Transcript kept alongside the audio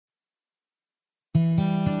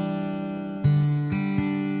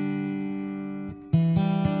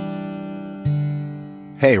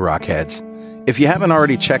Hey, Rockheads. If you haven't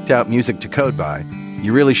already checked out Music to Code By,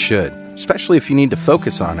 you really should, especially if you need to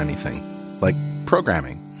focus on anything, like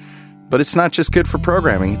programming. But it's not just good for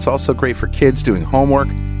programming, it's also great for kids doing homework,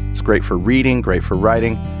 it's great for reading, great for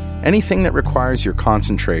writing, anything that requires your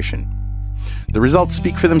concentration. The results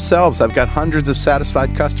speak for themselves. I've got hundreds of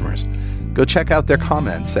satisfied customers. Go check out their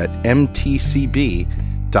comments at mtcb.pwop.com.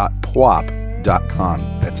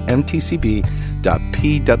 That's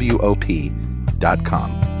mtcb.pwop.com.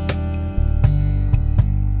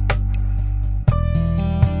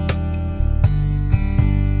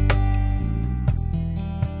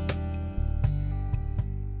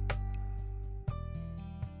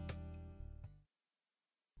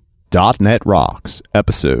 .NET Rocks,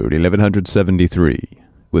 episode 1173,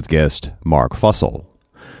 with guest Mark Fussell.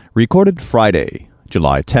 Recorded Friday,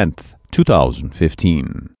 July 10th,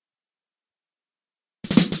 2015.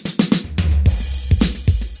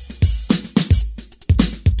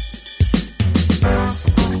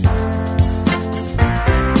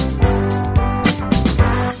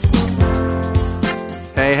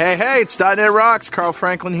 Hey, it's .NET Rocks. Carl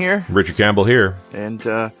Franklin here. Richard Campbell here. And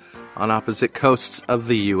on opposite coasts of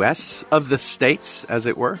the U.S., of the States, as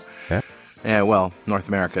it were. Yeah, well, North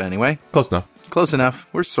America anyway. Close enough. Close enough.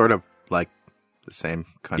 We're sort of like the same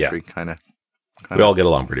country, kind of. We all get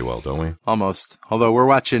along pretty well, don't we? Almost. Although we're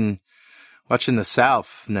watching the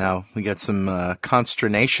South now. We got some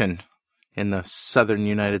consternation in the southern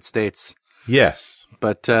United States. Yes.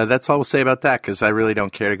 But that's all we'll say about that, because I really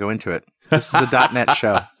don't care to go into it. This is a .NET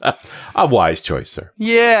show. A wise choice, sir.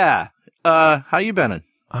 Yeah. How you been?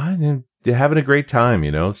 I'm having a great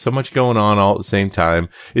time, so much going on all at the same time.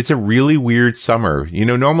 It's a really weird summer.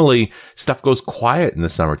 normally stuff goes quiet in the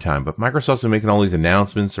summertime, but Microsoft's been making all these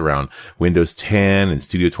announcements around Windows 10 and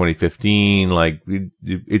Studio 2015. Like,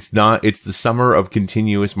 it's the summer of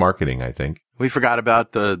continuous marketing, I think. We forgot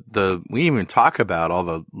about we didn't even talk about all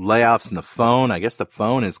the layoffs in the phone. I guess the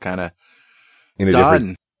phone is kind of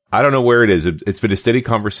done. I don't know where it is. It's been a steady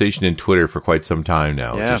conversation in Twitter for quite some time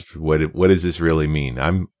now. Yeah. Just what does this really mean?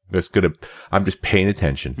 I'm just paying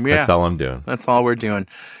attention. Yeah. That's all I'm doing. That's all we're doing.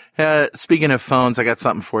 Speaking of phones, I got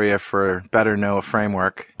something for you for Better Know a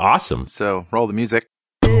Framework. Awesome. So roll the music.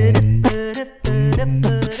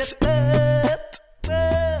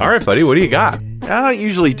 All right, buddy. What do you got? I don't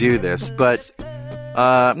usually do this, but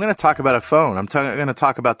I'm going to talk about a phone. I'm going to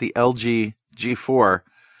talk about the LG G4.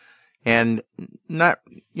 And not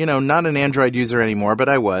an Android user anymore, but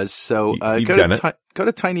I was. So go to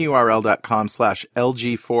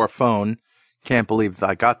tinyurl.com/LG4phone. Can't believe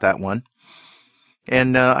I got that one.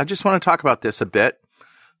 And I just want to talk about this a bit.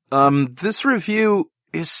 This review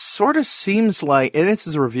seems like, and this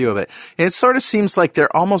is a review of it, and it sort of seems like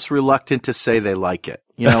they're almost reluctant to say they like it.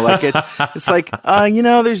 It's like,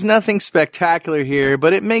 there's nothing spectacular here,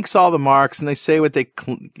 but it makes all the marks, and they say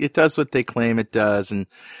it does what they claim it does, and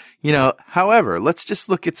however, let's just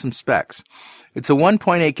look at some specs. It's a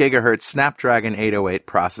 1.8 gigahertz Snapdragon 808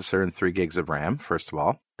 processor and 3 gigs of RAM, first of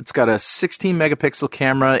all. It's got a 16 megapixel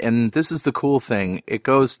camera, and this is the cool thing.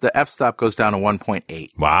 The f-stop goes down to 1.8.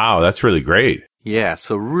 Wow, that's really great. Yeah,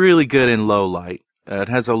 so really good in low light. It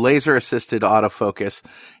has a laser-assisted autofocus,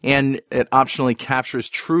 and it optionally captures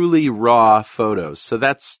truly raw photos. So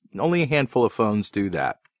that's only a handful of phones do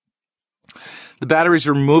that. The battery's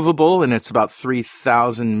removable, and it's about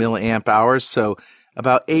 3,000 milliamp hours, so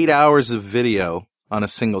about 8 hours of video on a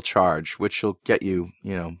single charge, which will get you,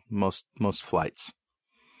 most flights.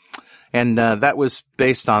 And that was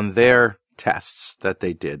based on their tests that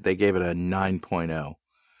they did. They gave it a 9.0.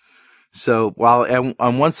 So while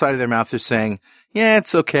on one side of their mouth they're saying, yeah,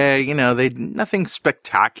 it's okay, nothing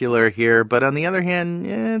spectacular here, but on the other hand,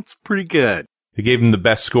 yeah, it's pretty good. They gave them the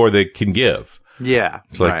best score they can give. Yeah.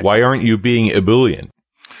 It's like, right. Why aren't you being ebullient?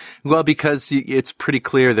 Well, because it's pretty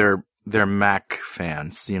clear they're Mac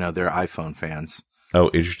fans, they're iPhone fans. Oh,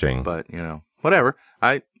 interesting. But, whatever.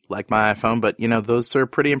 I like my iPhone, but, those are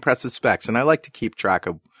pretty impressive specs, and I like to keep track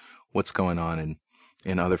of what's going on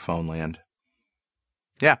in other phone land.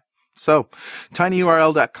 Yeah. So,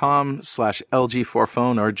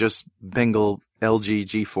 tinyurl.com/LG4phone, or just bingle LG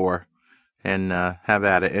G4 and have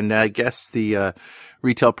at it. And I guess the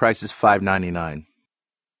retail price is $599.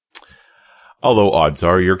 Although odds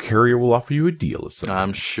are your carrier will offer you a deal of something.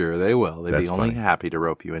 I'm sure they will. They'd That's be only funny. happy to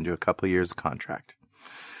rope you into a couple of years of contract.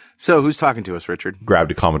 So who's talking to us, Richard? Grabbed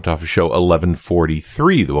a comment off of show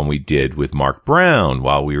 1143, the one we did with Mark Brown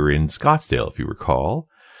while we were in Scottsdale, if you recall.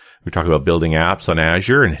 We talked about building apps on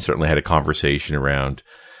Azure, and certainly had a conversation around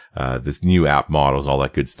this new app models, all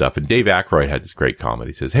that good stuff. And Dave Aykroyd had this great comment.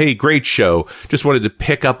 He says, "Hey, great show. Just wanted to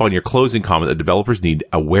pick up on your closing comment that developers need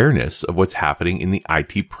awareness of what's happening in the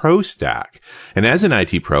IT pro stack. And as an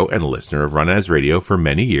IT pro and listener of Run As Radio for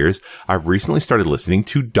many years, I've recently started listening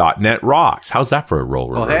to .NET Rocks." How's that for a role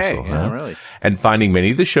reversal? Hey, yeah, really. And finding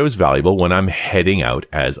many of the shows valuable when I'm heading out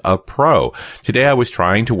as a pro. Today, I was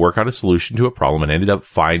trying to work out a solution to a problem and ended up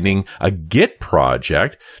finding a Git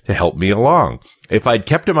project to help me along. If I'd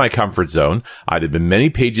kept in my comfort zone, I'd have been many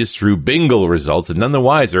pages through bingo results and none the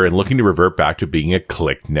wiser and looking to revert back to being a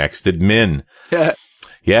click next admin.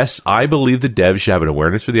 Yes, I believe the devs should have an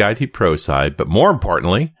awareness for the IT pro side, but more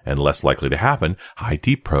importantly, and less likely to happen,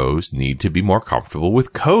 IT pros need to be more comfortable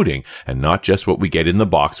with coding and not just what we get in the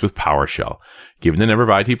box with PowerShell. Given the number of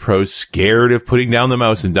IT pros scared of putting down the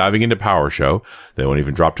mouse and diving into PowerShell, they won't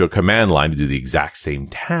even drop to a command line to do the exact same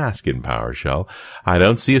task in PowerShell. I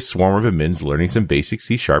don't see a swarm of admins learning some basic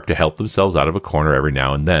C# to help themselves out of a corner every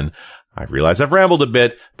now and then. I realize I've rambled a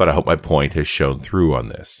bit, but I hope my point has shown through on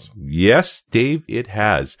this. Yes, Dave, it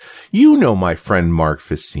has. You know my friend Mark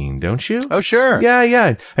Fussell, don't you? Oh, sure.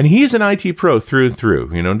 Yeah. And he's an IT pro through and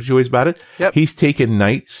through. You know what you always about it? Yep. He's taken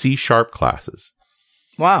night C# classes.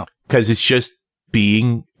 Wow. Because it's just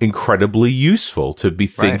being incredibly useful to be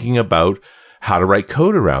thinking about how to write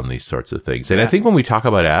code around these sorts of things. And I think when we talk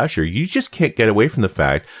about Azure, you just can't get away from the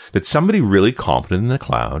fact that somebody really competent in the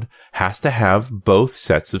cloud has to have both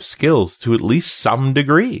sets of skills to at least some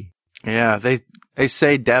degree. Yeah, they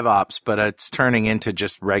say DevOps, but it's turning into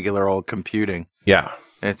just regular old computing. Yeah.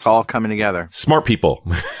 It's all coming together. Smart people.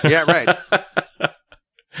 Yeah, right.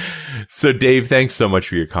 So, Dave, thanks so much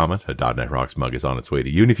for your comment. A .NET Rocks mug is on its way to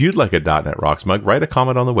you. And if you'd like a .NET Rocks mug, write a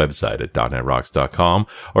comment on the website at .NETRocks.com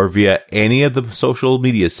or via any of the social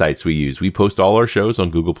media sites we use. We post all our shows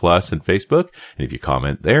on Google Plus and Facebook. And if you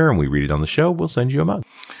comment there and we read it on the show, we'll send you a mug.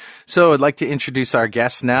 So I'd like to introduce our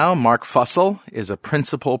guest now. Mark Fussell is a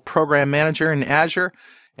principal program manager in Azure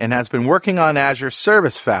and has been working on Azure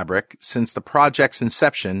Service Fabric since the project's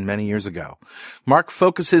inception many years ago. Mark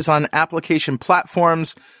focuses on application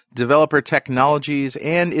platforms, developer technologies,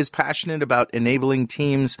 and is passionate about enabling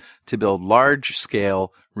teams to build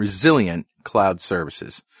large-scale, resilient cloud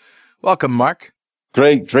services. Welcome, Mark.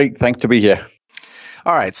 Great. Thanks to be here.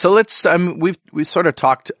 All right, so let's we sort of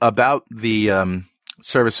talked about the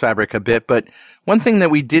Service Fabric a bit, but one thing that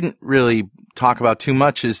we didn't really talk about too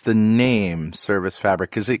much is the name Service Fabric,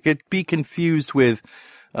 because it could be confused with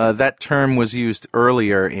that term was used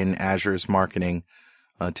earlier in Azure's marketing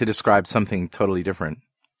to describe something totally different.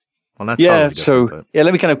 Well, not totally different,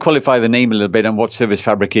 let me kind of qualify the name a little bit and what Service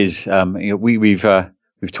Fabric is.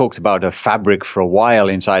 We've talked about a fabric for a while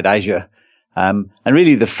inside Azure, and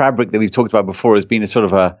really the fabric that we've talked about before has been a sort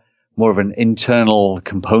of a more of an internal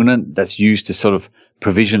component that's used to sort of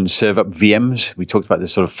provision, serve up VMs. We talked about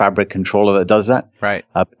this sort of fabric controller that does that. Right.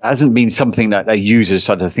 It hasn't been something that a user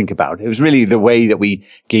started to think about. It was really the way that we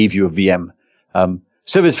gave you a VM.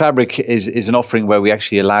 Service Fabric is an offering where we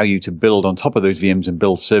actually allow you to build on top of those VMs and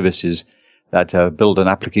build services that build an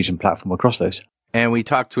application platform across those. And we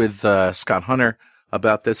talked with Scott Hunter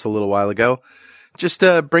about this a little while ago. Just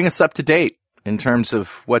bring us up to date in terms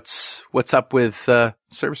of what's up with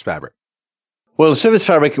Service Fabric. Well, Service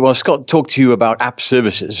Fabric, Scott talked to you about app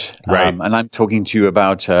services, right? And I'm talking to you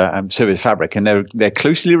about Service Fabric, and they're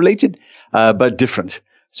closely related, but different.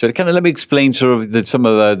 So to kind of let me explain sort of some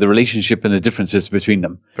of the relationship and the differences between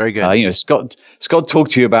them. Very good. Scott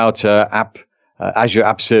talked to you about Azure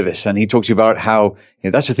App Service, and he talked to you about how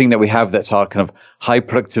that's the thing that we have that's our kind of high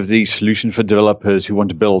productivity solution for developers who want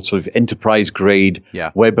to build sort of enterprise grade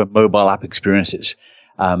web and mobile app experiences.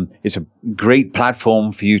 It's a great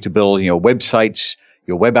platform for you to build, websites,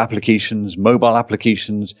 your web applications, mobile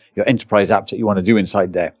applications, your enterprise apps that you want to do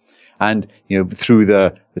inside there. And, through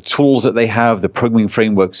the tools that they have, the programming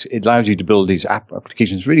frameworks, it allows you to build these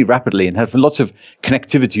applications really rapidly and have lots of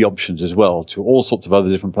connectivity options as well to all sorts of other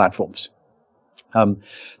different platforms.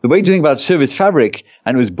 The way to think about Service Fabric,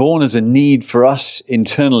 and it was born as a need for us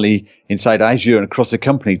internally inside Azure and across the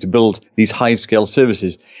company to build these high-scale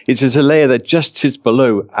services. It's as a layer that just sits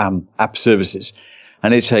below app services.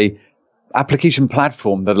 And it's a application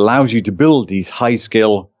platform that allows you to build these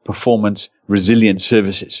high-scale, performance, resilient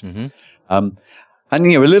services. Mm-hmm. And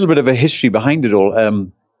a little bit of a history behind it all.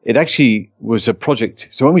 It actually was a project.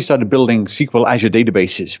 So when we started building SQL Azure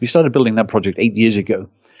databases, we started building that project 8 years ago.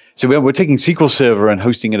 So we're taking SQL Server and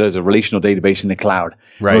hosting it as a relational database in the cloud.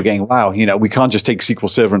 Right. We're going, wow, we can't just take SQL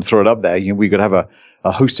Server and throw it up there. We got to have a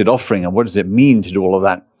hosted offering. And what does it mean to do all of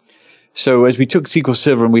that? So as we took SQL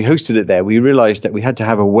Server and we hosted it there, we realized that we had to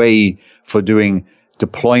have a way for doing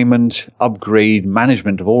deployment, upgrade,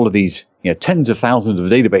 management of all of these, tens of thousands of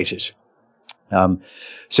databases.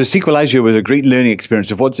 So SQL Azure was a great learning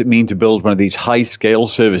experience of what's it mean to build one of these high-scale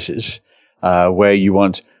services where you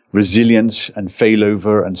want resilience and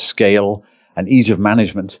failover and scale and ease of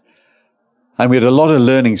management. And we had a lot of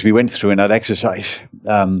learnings we went through in that exercise.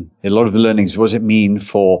 A lot of the learnings, what does it mean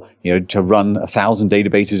for, to run 1,000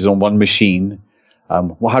 databases on one machine?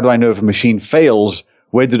 Well, how do I know if a machine fails?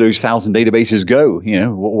 Where do those 1,000 databases go?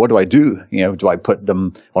 What do I do? Do I put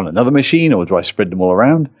them on another machine or do I spread them all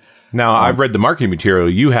around? Now, I've read the marketing material.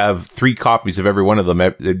 You have 3 copies of every one of them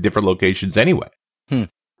at different locations anyway.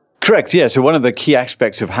 Correct. Yeah. So one of the key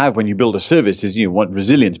aspects of when you build a service is you want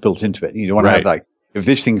resilience built into it. You want to have if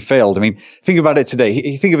this thing failed, think about it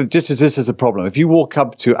today. Think of it just as this as a problem. If you walk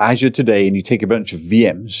up to Azure today and you take a bunch of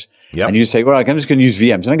VMs and you say, well, I'm just going to use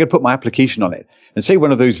VMs and I'm going to put my application on it, and say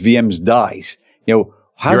one of those VMs dies,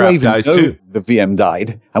 how do I even know the VM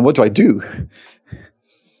died and what do I do?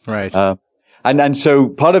 Right. And so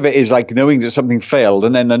part of it is like knowing that something failed,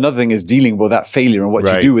 and then another thing is dealing with that failure and what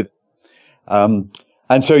you do with it.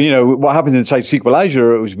 And so, what happens inside SQL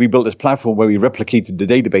Azure was we built this platform where we replicated the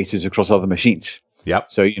databases across other machines.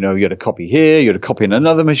 Yep. So, you had a copy here, you had a copy in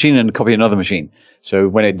another machine and a copy in another machine. So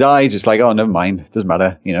when it dies, it's like, oh, never mind. It doesn't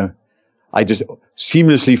matter. I just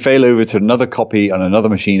seamlessly fail over to another copy on another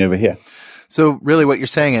machine over here. So really what you're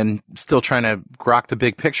saying, and still trying to grok the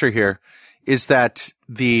big picture here, is that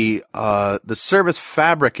the Service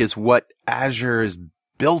Fabric is what Azure is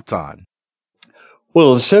built on.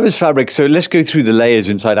 Well, Service Fabric, so let's go through the layers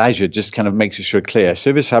inside Azure, just kind of makes it sure clear.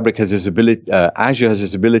 Service Fabric has this ability, Azure has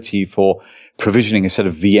this ability for provisioning a set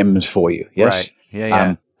of VMs for you. Yes. Right.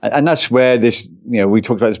 Yeah. And that's where this, we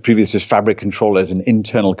talked about this previously, this Fabric controller as an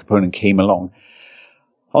internal component came along.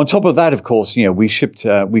 On top of that, of course, we ship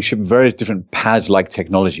various different PaaS-like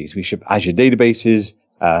technologies. We ship Azure databases,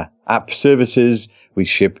 app services. We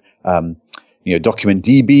ship, document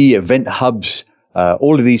DB, event hubs.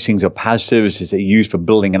 All of these things are PaaS services that are used for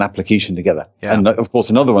building an application together. Yeah. And of course,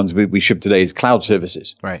 another ones we ship today is cloud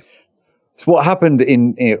services. Right. So what happened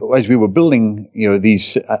as we were building,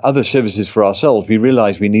 these other services for ourselves, we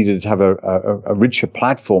realized we needed to have a richer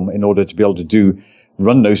platform in order to be able to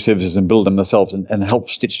run those services and build them ourselves and help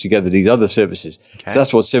stitch together these other services. Okay. So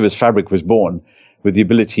that's what Service Fabric was born, with the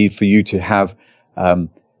ability for you to have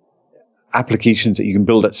applications that you can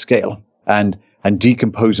build at scale and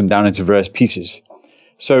decompose them down into various pieces.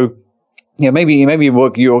 So, maybe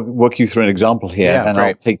walk you through an example here, and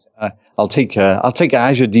great. I'll take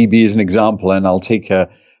Azure DB as an example, and I'll take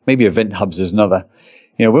maybe Event Hubs as another.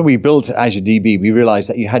 When we built Azure DB, we realized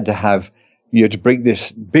that you had to break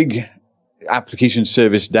this big application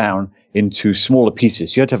service down into smaller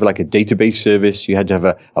pieces. You had to have like a database service, you had to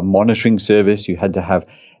have a monitoring service, you had to have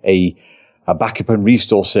a backup and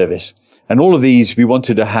restore service, and all of these we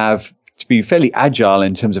wanted to be fairly agile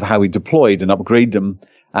in terms of how we deployed and upgrade them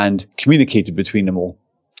and communicated between them all.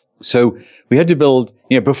 So we had to build,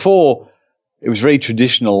 before it was very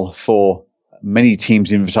traditional for many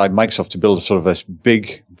teams inside Microsoft to build a sort of a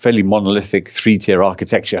big, fairly monolithic 3-tier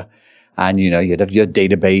architecture. And, you'd have your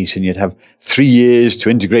database and you'd have 3 years to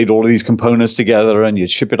integrate all of these components together, and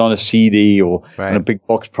you'd ship it on a CD or on a big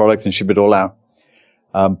box product and ship it all out.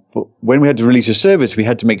 But when we had to release a service, we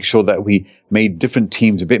had to make sure that we made different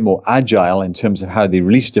teams a bit more agile in terms of how they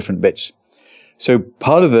release different bits. So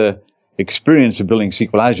part of the experience of building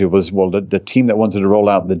SQL Azure was, the team that wanted to roll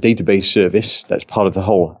out the database service, that's part of the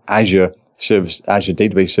whole Azure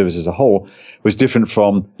database service as a whole, was different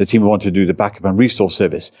from the team who wanted to do the backup and restore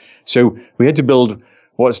service. So we had to build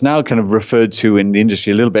what's now kind of referred to in the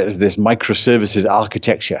industry a little bit as this microservices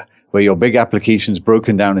architecture, where your big application's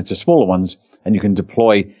broken down into smaller ones, and you can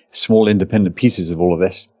deploy small independent pieces of all of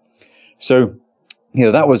this. So,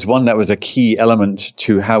 that was a key element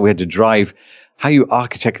to how we had to drive how you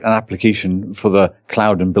architect an application for the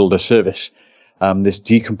cloud and build a service. This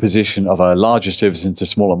decomposition of a larger service into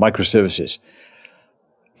smaller microservices.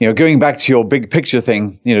 Going back to your big picture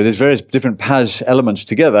thing, there's various different PaaS elements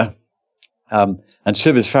together, and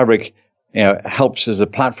Service Fabric, helps as a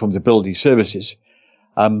platform to build these services.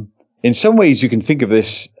 In some ways, you can think of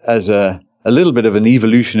this as a little bit of an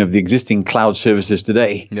evolution of the existing cloud services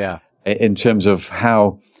today. Yeah. In terms of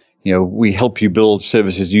how, we help you build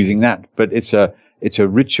services using that, but it's a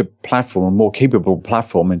richer platform, a more capable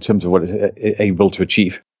platform in terms of what it's able to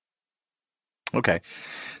achieve. Okay.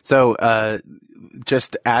 So,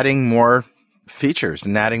 just adding more features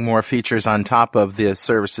and adding more features on top of the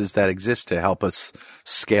services that exist to help us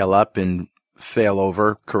scale up and fail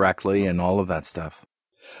over correctly and all of that stuff.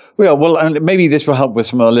 Well, and maybe this will help with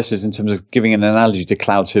some of our listeners in terms of giving an analogy to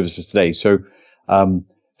cloud services today. So,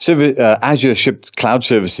 Azure shipped cloud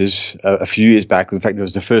services a few years back. In fact, it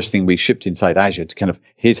was the first thing we shipped inside Azure to kind of,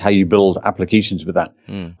 here's how you build applications with that.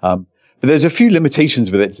 But there's a few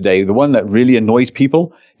limitations with it today. The one that really annoys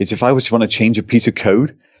people is if I was to want to change a piece of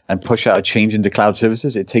code and push out a change into cloud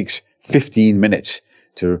services, it takes 15 minutes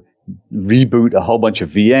to reboot a whole bunch of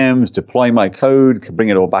VMs, deploy my code, bring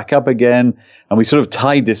it all back up again. And we sort of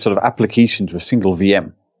tied this sort of application to a single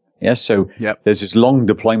VM. Yeah. So there's this long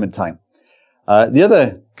deployment time. The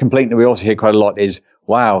other complaint that we also hear quite a lot is,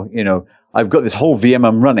 wow, I've got this whole VM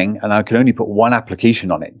I'm running and I can only put one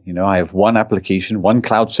application on it. I have one application, one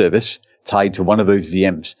cloud service tied to one of those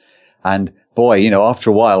VMs. And boy,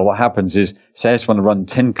 after a while, what happens is, say I just want to run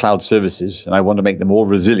 10 cloud services and I want to make them all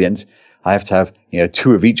resilient. I have to have,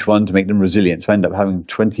 2 of each one to make them resilient. So I end up having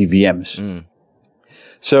 20 VMs.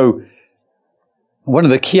 So one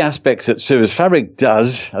of the key aspects that Service Fabric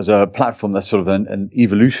does as a platform that's sort of an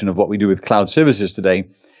evolution of what we do with cloud services today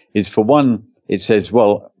is, for one, it says,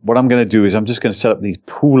 well, what I'm going to do is I'm just going to set up these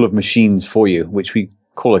pool of machines for you, which we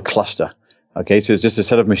call a cluster. Okay, so it's just a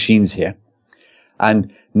set of machines here.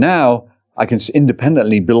 And now I can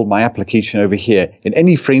independently build my application over here in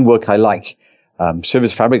any framework I like.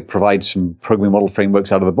 Service Fabric provides some programming model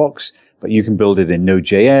frameworks out of the box, but you can build it in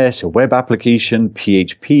Node.js, a web application,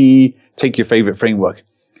 PHP, take your favorite framework.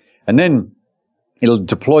 And then it'll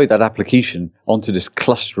deploy that application onto this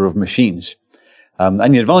cluster of machines.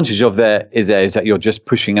 And the advantage of that is that you're just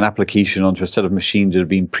pushing an application onto a set of machines that have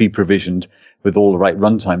been pre-provisioned with all the right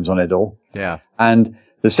runtimes on it all. Yeah. And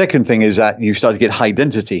the second thing is that you start to get high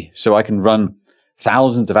density. So I can run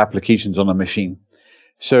thousands of applications on a machine.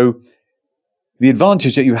 So the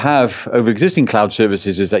advantage that you have over existing cloud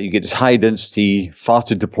services is that you get this high density,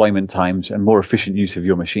 faster deployment times, and more efficient use of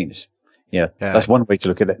your machines. Yeah. That's one way to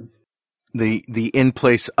look at it. The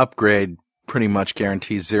in-place upgrade pretty much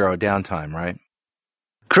guarantees zero downtime, right?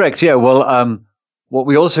 Correct. Yeah. Well, what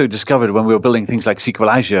we also discovered when we were building things like SQL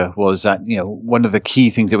Azure was that, one of the key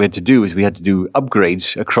things that we had to do is we had to do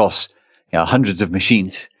upgrades across hundreds of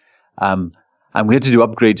machines. And we had to do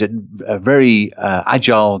upgrades at a very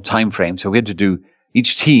agile time frame. So we had to do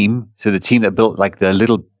each team. So the team that built like the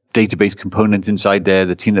little database component inside there,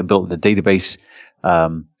 the team that built the database,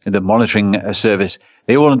 the monitoring service,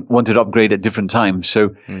 they all wanted to upgrade at different times.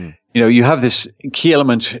 So, you have this key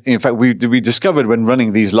element. In fact, we discovered when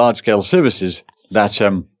running these large scale services that,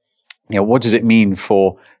 what does it mean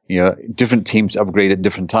for, different teams to upgrade at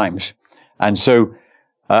different times? And so,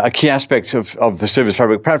 a key aspect of the Service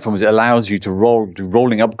Fabric platform is it allows you to do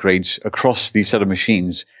rolling upgrades across these set of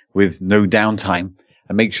machines with no downtime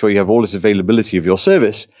and make sure you have all this availability of your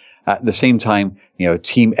service. At the same time,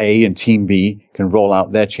 Team A and Team B can roll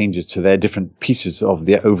out their changes to their different pieces of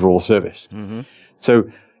the overall service. So,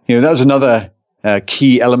 that was another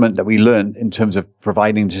key element that we learned in terms of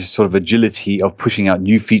providing this sort of agility of pushing out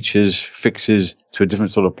new features, fixes to a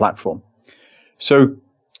different sort of platform. So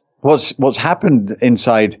what's happened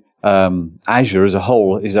inside Azure as a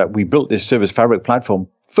whole is that we built this Service Fabric platform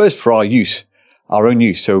first for our own use.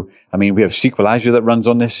 So, we have SQL Azure that runs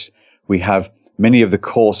on this. We have many of the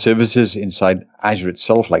core services inside Azure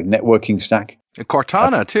itself, like networking stack. And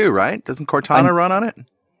Cortana too, right? Doesn't Cortana run on it?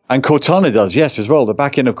 And Cortana does, yes, as well. The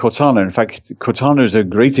back end of Cortana. In fact, Cortana is a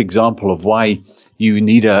great example of why you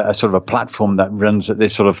need a sort of a platform that runs at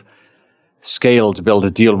this sort of scale to be able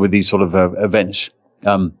to deal with these sort of events.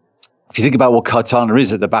 If you think about what Cortana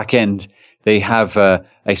is at the back end, they have a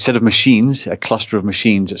set of machines, a cluster of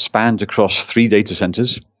machines that spans across 3 data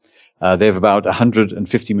centers. They have about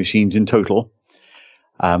 150 machines in total.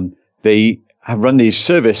 They have run this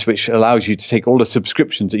service which allows you to take all the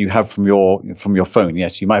subscriptions that you have from your phone.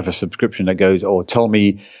 Yes, you might have a subscription that goes, tell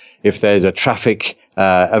me if there's a traffic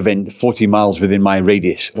event 40 miles within my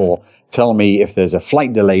radius, or tell me if there's a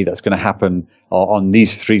flight delay that's going to happen on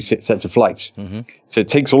these 3 sets of flights. So it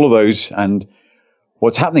takes all of those, and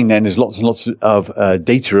what's happening then is lots and lots of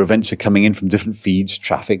data events are coming in from different feeds,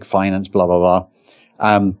 traffic, finance, blah, blah, blah.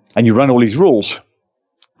 And you run all these rules,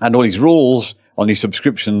 and all these rules on these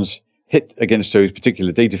subscriptions hit against those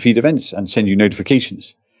particular data feed events and send you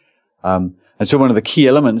notifications. And so one of the key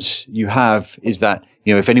elements you have is that,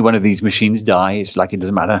 if any one of these machines dies, it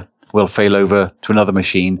doesn't matter, we'll fail over to another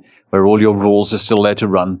machine where all your rules are still there to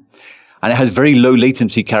run. And it has very low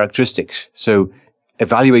latency characteristics. So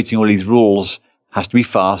evaluating all these rules has to be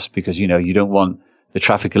fast because, you don't want the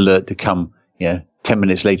traffic alert to come, 10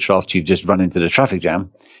 minutes later after you've just run into the traffic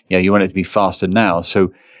jam. You want it to be faster now.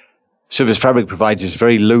 So Service Fabric provides this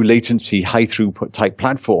very low latency, high throughput type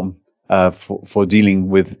platform for dealing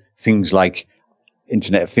with things like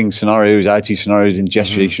Internet of Things scenarios, IoT scenarios,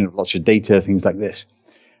 ingestion of lots of data, things like this.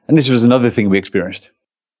 And this was another thing we experienced.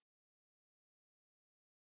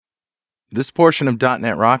 This portion of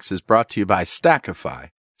 .NET Rocks is brought to you by Stackify.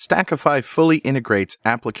 Stackify fully integrates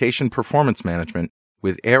application performance management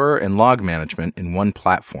with error and log management in one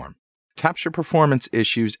platform. Capture performance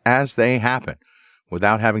issues as they happen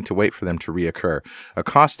without having to wait for them to reoccur. A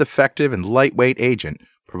cost-effective and lightweight agent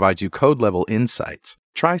provides you code-level insights.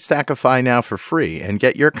 Try Stackify now for free and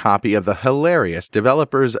get your copy of the hilarious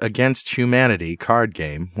Developers Against Humanity card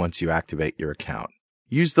game once you activate your account.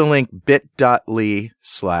 Use the link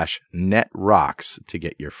bit.ly/netrocks to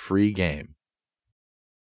get your free game.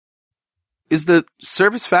 Is the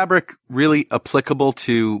Service Fabric really applicable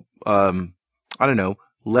to,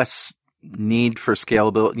 less need for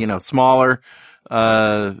scalability, smaller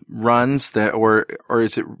runs or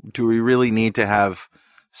is it, do we really need to have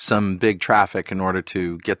some big traffic in order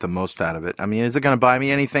to get the most out of it? I mean, is it going to buy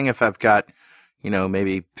me anything if I've got,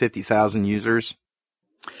 maybe 50,000 users?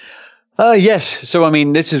 Yes. So,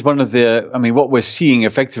 this is one of what we're seeing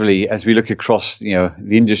effectively as we look across, the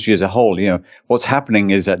industry as a whole. What's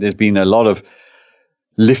happening is that there's been a lot of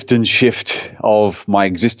lift and shift of my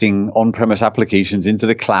existing on-premise applications into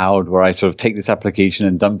the cloud, where I sort of take this application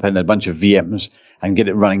and dump in a bunch of VMs and get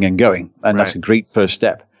it running and going. And That's a great first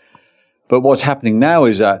step. But what's happening now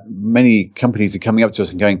is that many companies are coming up to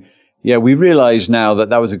us and going, yeah, we realize now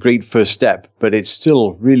that was a great first step, but it's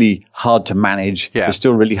still really hard to manage. Yeah. It's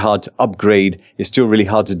still really hard to upgrade. It's still really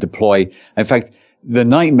hard to deploy. In fact, the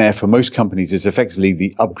nightmare for most companies is effectively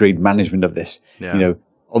the upgrade management of this. Yeah.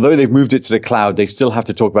 Although they've moved it to the cloud, they still have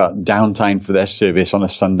to talk about downtime for their service on a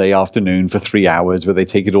Sunday afternoon for 3 hours where they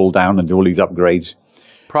take it all down and do all these upgrades.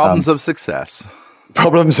 Problems of success.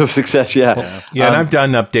 Problems of success, yeah. Yeah, and I've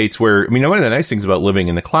done updates where, one of the nice things about living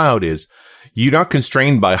in the cloud is you're not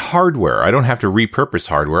constrained by hardware. I don't have to repurpose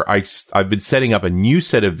hardware. I've been setting up a new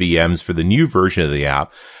set of VMs for the new version of the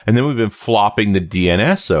app, and then we've been flopping the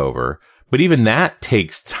DNS over. But even that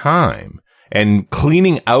takes time. And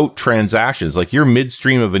cleaning out transactions, like you're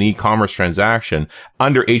midstream of an e-commerce transaction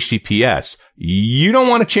under HTTPS, you don't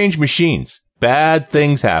want to change machines. Bad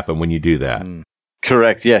things happen when you do that.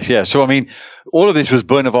 Correct. Yes. Yeah. So, all of this was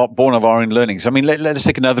born of our own learnings. Let us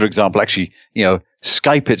take another example. Actually,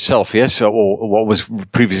 Skype itself, yes, or what was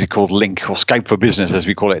previously called Link, or Skype for Business, as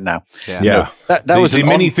we call it now. Yeah. That was the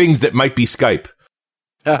many things that might be Skype.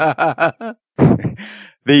 At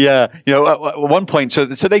one point, so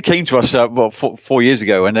they came to us 4 years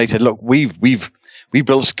ago, and they said, "Look, we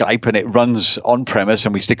built Skype, and it runs on premise,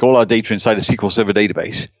 and we stick all our data inside a SQL Server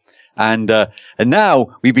database, and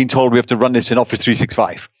now we've been told we have to run this in Office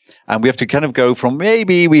 365, and we have to kind of go from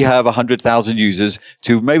maybe we have 100,000 users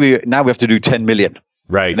to maybe now we have to do 10 million."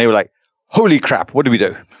 Right? And they were like, "Holy crap! What do we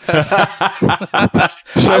do?" I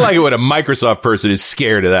like it when a Microsoft person is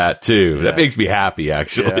scared of that too. Yeah. That makes me happy,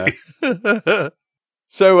 actually. Yeah.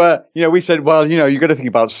 So, we said, well, you got to think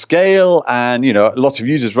about scale and, lots of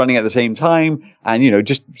users running at the same time and,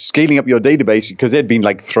 just scaling up your database, because they'd been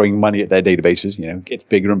like throwing money at their databases, gets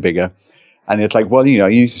bigger and bigger. And it's like, well,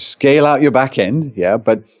 you scale out your back end. Yeah.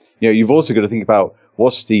 But, you've also got to think about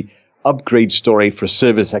what's the upgrade story for a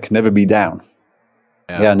service that can never be down.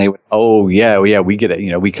 Yeah. And they went, oh, yeah, we get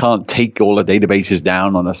it. We can't take all the databases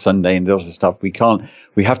down on a Sunday and those stuff. We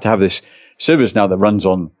have to have this service now that runs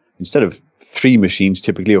on, instead of 3 machines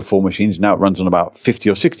typically, or 4 machines, now it runs on about 50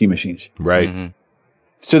 or 60 machines. Right. Mm-hmm.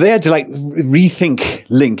 So they had to rethink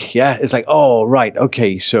Link. Yeah. It's like, oh, right.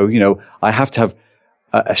 Okay. So, I have to have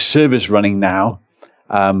a service running now.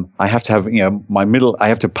 I have to have, I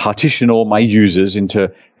have to partition all my users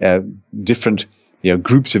into different,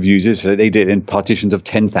 groups of users. So they did in partitions of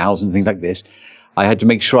 10,000, things like this. I had to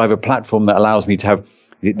make sure I have a platform that allows me to have,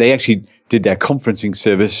 they actually did their conferencing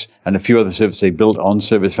service and a few other services they built on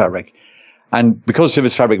Service Fabric. And because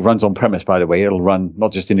Service Fabric runs on premise, by the way, it'll run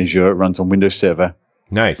not just in Azure, it runs on Windows Server.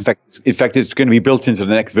 Nice. In fact, it's going to be built into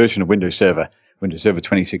the next version of Windows Server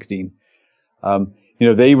 2016.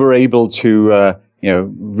 They were able to,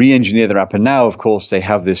 re-engineer their app. And now, of course, they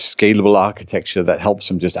have this scalable architecture that helps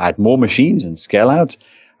them just add more machines and scale out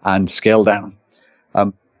and scale down.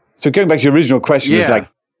 So going back to your original question, is like,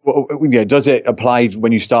 does it apply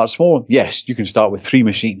when you start small? Yes, you can start with 3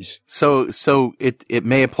 machines. So it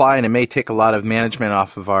may apply, and it may take a lot of management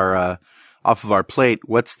off of our plate.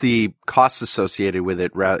 What's the cost associated with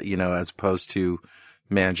it, as opposed to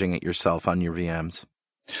managing it yourself on your VMs?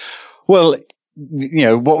 Well,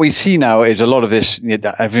 what we see now is a lot of this.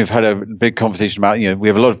 I've had a big conversation about. We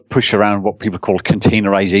have a lot of push around what people call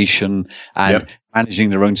containerization and managing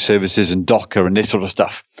their own services and Docker and this sort of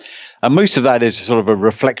stuff. And most of that is sort of a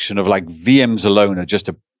reflection of like VMs alone are just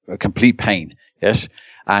a complete pain. Yes.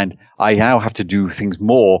 And I now have to do things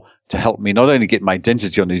more to help me not only get my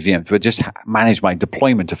identity on these VMs, but just manage my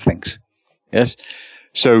deployment of things. Yes.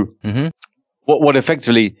 So what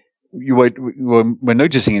effectively we're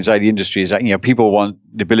noticing inside the industry is that, people want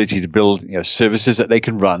the ability to build, services that they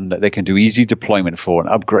can run, that they can do easy deployment for and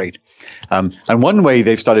upgrade. And one way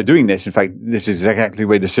they've started doing this, in fact, this is exactly the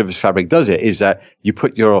way the Service Fabric does it, is that you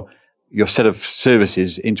put your set of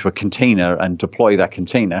services into a container and deploy that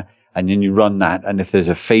container, and then you run that. And if there's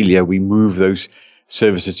a failure, we move those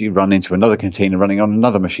services you run into another container running on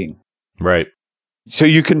another machine. Right. So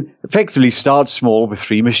you can effectively start small with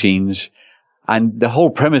 3 machines. And the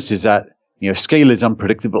whole premise is that, scale is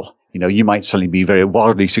unpredictable. You might suddenly be very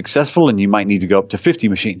wildly successful and you might need to go up to 50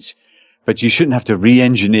 machines, but you shouldn't have to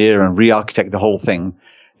re-engineer and re-architect the whole thing.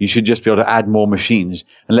 You should just be able to add more machines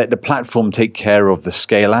and let the platform take care of the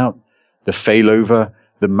scale out, the failover,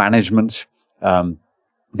 the management,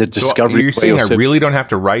 the discovery. So you're saying I really don't have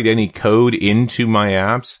to write any code into my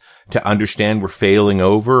apps to understand we're failing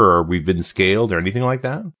over or we've been scaled or anything like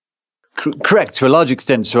that? Correct, to a large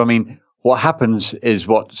extent. So, what happens is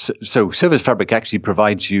so Service Fabric actually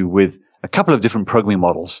provides you with a couple of different programming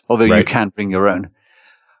models, although you can bring your own.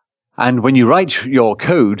 And when you write your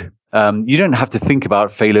code, you don't have to think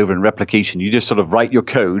about failover and replication. You just sort of write your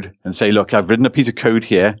code and say, look, I've written a piece of code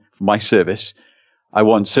here for my service. I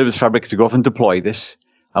want Service Fabric to go off and deploy this.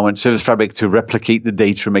 I want Service Fabric to replicate the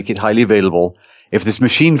data and make it highly available. If this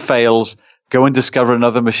machine fails, go and discover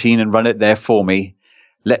another machine and run it there for me.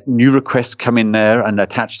 Let new requests come in there and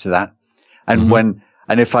attach to that. And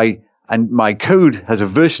and my code has a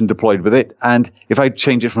version deployed with it. And if I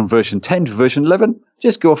change it from version 10 to version 11,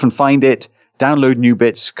 just go off and find it, download new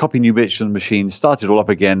bits, copy new bits from the machine, start it all up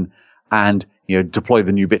again, and, deploy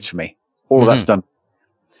the new bits for me. All of that's done.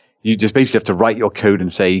 You just basically have to write your code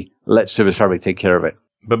and say, let Service Fabric take care of it.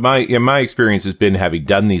 But my experience has been, having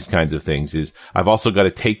done these kinds of things, is I've also got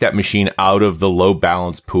to take that machine out of the low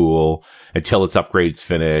balance pool until its upgrade's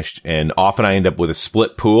finished. And often I end up with a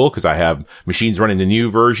split pool because I have machines running the new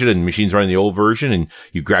version and machines running the old version. And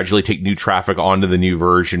you gradually take new traffic onto the new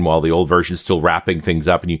version while the old version is still wrapping things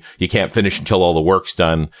up, and you can't finish until all the work's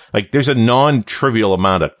done. Like, there's a non-trivial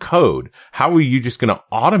amount of code. How are you just going to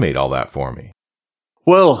automate all that for me?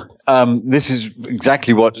 Well, this is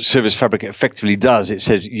exactly what Service Fabric effectively does. It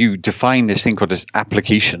says you define this thing called this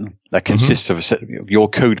application that consists of a set of your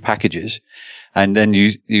code packages. And then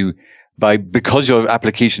because your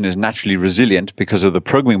application is naturally resilient because of the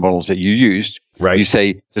programming models that you used, you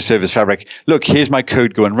say to Service Fabric, look, here's my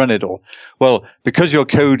code, go and run it all. Well, because your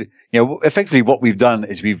code, effectively what we've done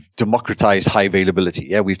is we've democratized high availability.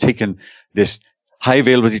 Yeah, we've taken this high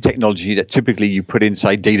availability technology that typically you put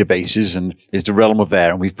inside databases and is the realm of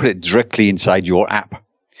there, and we've put it directly inside your app.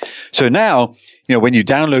 So now, when you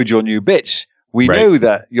download your new bits, we know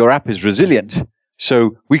that your app is resilient.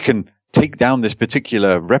 So we can take down this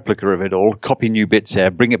particular replica of it all, copy new bits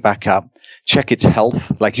there, bring it back up, check its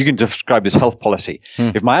health. Like, you can describe this health policy.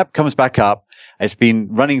 If my app comes back up, it's been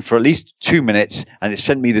running for at least 2 minutes and it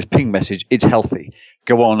sent me this ping message, it's healthy.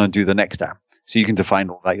 Go on and do the next app. So you can define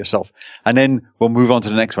all that yourself. And then we'll move on to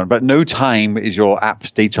the next one. But no time is your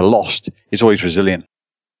app's data lost. It's always resilient.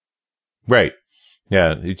 Right.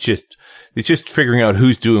 Yeah. It's just figuring out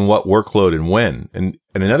who's doing what workload and when. And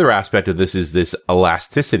another aspect of this is this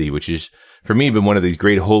elasticity, which is, for me, been one of these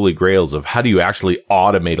great holy grails of how do you actually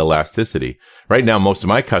automate elasticity? Right now, most of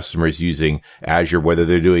my customers using Azure, whether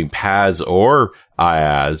they're doing PaaS or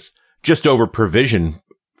IaaS, just over provision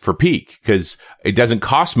for peak, because it doesn't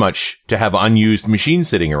cost much to have unused machines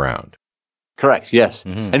sitting around. Correct. Yes.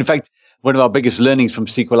 And in fact, one of our biggest learnings from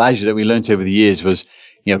SQL Azure that we learned over the years was,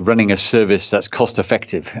 running a service that's cost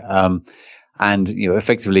effective, and,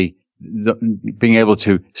 effectively being able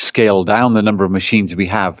to scale down the number of machines we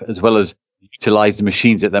have, as well as utilize the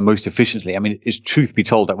machines at their most efficiently. I mean, it's truth be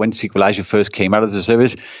told that when SQL Azure first came out as a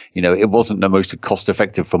service, it wasn't the most cost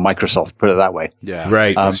effective for Microsoft, put it that way. Yeah.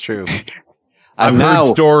 Right. That's true. I've heard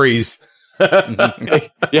stories.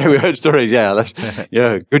 Yeah, we heard stories.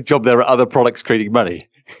 Yeah, good job. There are other products creating money.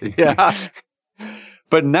 Yeah.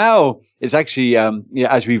 But now it's actually,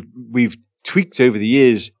 as we've tweaked over the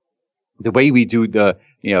years, the way we do the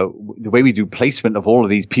way we do placement of all of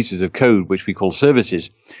these pieces of code, which we call services.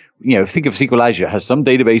 Think of SQL Azure has some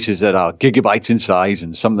databases that are gigabytes in size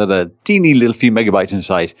and some that are teeny little few megabytes in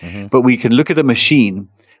size. But we can look at a machine.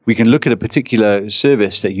 We can look at a particular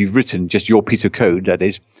service that you've written, just your piece of code, that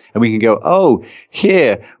is, and we can go, oh,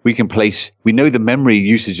 here we know the memory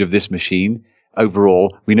usage of this machine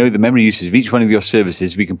overall. We know the memory usage of each one of your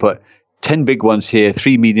services. We can put 10 big ones here,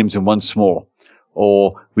 3 mediums and 1 small.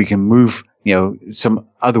 Or we can move some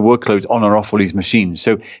other workloads on or off all these machines.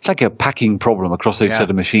 So it's like a packing problem across those set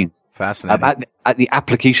of machines. Fascinating. At the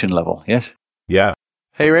application level, yes? Yeah.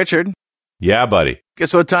 Hey, Richard. Yeah, buddy.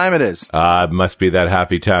 Guess what time it is? It must be that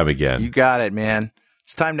happy time again. You got it, man.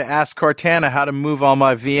 It's time to ask Cortana how to move all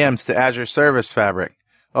my VMs to Azure Service Fabric.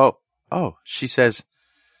 Oh, she says,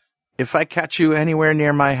 if I catch you anywhere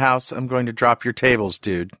near my house, I'm going to drop your tables,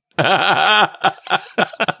 dude.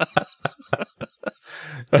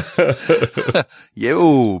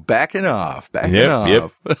 Yo, backing off.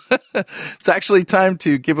 Yep. It's actually time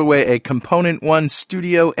to give away a Component One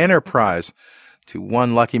Studio Enterprise to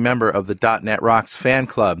one lucky member of the .NET Rocks fan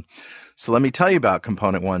club. So let me tell you about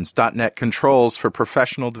Component One's .NET controls for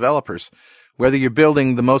professional developers. Whether you're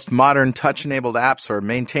building the most modern touch-enabled apps or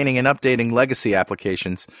maintaining and updating legacy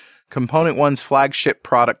applications, Component One's flagship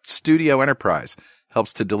product, Studio Enterprise,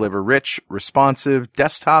 helps to deliver rich, responsive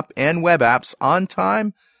desktop and web apps on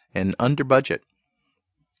time and under budget.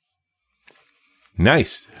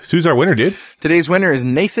 Nice. Who's our winner, dude? Today's winner is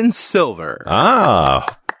Nathan Silver.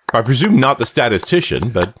 I presume not the statistician,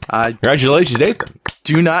 but congratulations, Nathan.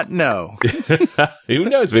 Do not know. Who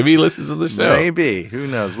knows? Maybe he listens to the show. Maybe. Who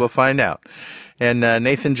knows? We'll find out. And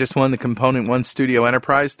Nathan just won the Component One Studio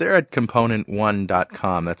Enterprise. They're at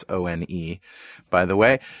component1.com. That's O-N-E, by the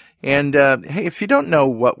way. And hey, if you don't know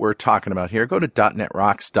what we're talking about here, go to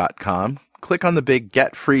 .NETRocks.com, click on the big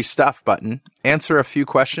Get Free Stuff button, answer a few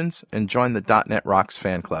questions, and join the .NET Rocks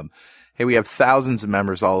fan club. Hey, we have thousands of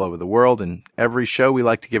members all over the world, and every show we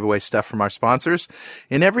like to give away stuff from our sponsors.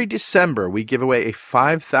 And every December, we give away a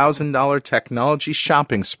 $5,000 technology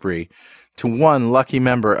shopping spree to one lucky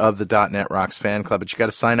member of the .NET Rocks fan club, but you got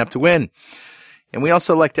to sign up to win. And we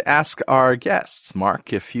also like to ask our guests,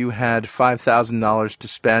 Mark, if you had $5,000 to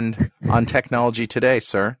spend on technology today,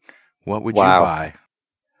 sir, what would you buy?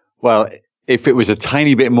 Well, if it was a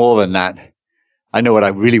tiny bit more than that, I know what I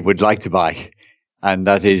really would like to buy. And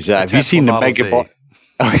that is, have you seen the Megabot?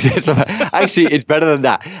 Actually, it's better than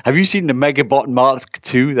that. Have you seen the Megabot Mark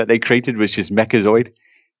II that they created, which is Mechazoid? Have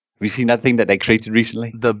you seen that thing that they created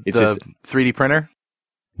recently? The 3D printer?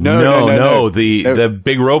 No. The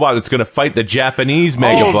big robot that's going to fight the Japanese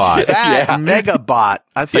Megabot. That Megabot.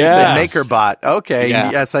 I thought you said MakerBot. Okay.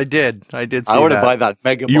 Yeah. Yes, I did. I did see that. I want to buy that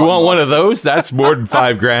Megabot. You want one of those? That's more than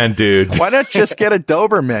 $5,000, dude. Why not just get a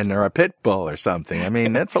Doberman or a pit bull or something? I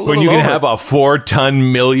mean, that's a little when you can have a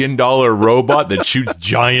 4-ton million-dollar robot that shoots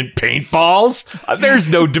giant paintballs, there's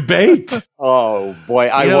no debate. Oh boy,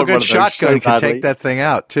 I want a good shotgun could take that thing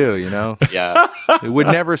out too. Yeah, you would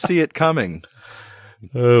never see it coming.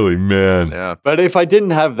 Holy man. Yeah. But if I didn't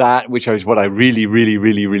have that, which is what I really, really,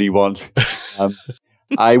 really, really want,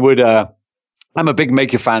 I would, I'm a big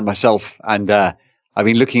Maker fan myself. And, I've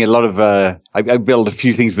been looking at a lot of, I build a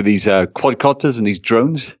few things with these, quadcopters and these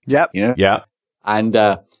drones. Yep. Yeah. And,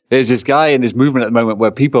 there's this guy in this movement at the moment where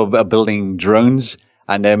people are building drones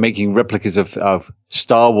and they're making replicas of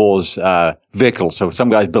Star Wars, vehicles. So some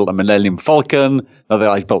guys built a Millennium Falcon, another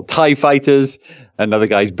guy's built TIE fighters, another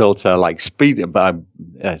guy's built speeder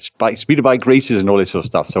bike races and all this sort of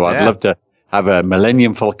stuff. So I'd love to have a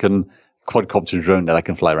Millennium Falcon quadcopter drone that I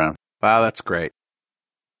can fly around. Wow, that's great.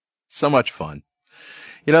 So much fun.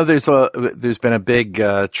 There's been a big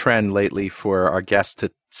trend lately for our guests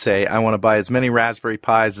to say, I want to buy as many Raspberry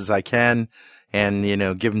Pis as I can and,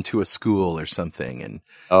 give them to a school or something. And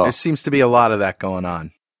there seems to be a lot of that going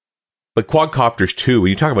on. But quadcopters too,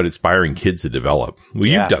 when you talk about inspiring kids to develop. Well,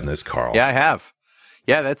 you've done this, Carl. Yeah, I have.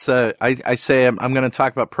 Yeah, that's I say I'm going to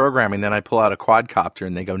talk about programming, then I pull out a quadcopter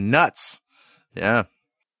and they go nuts. Yeah.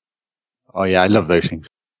 Oh yeah, I love those things.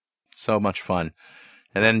 So much fun.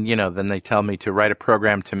 And then, then they tell me to write a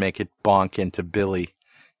program to make it bonk into Billy,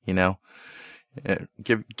 give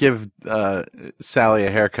Sally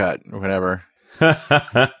a haircut or whatever.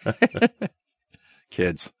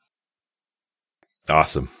 Kids.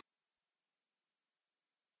 Awesome.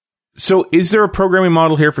 So is there a programming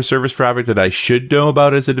model here for Service Fabric that I should know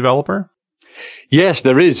about as a developer? Yes,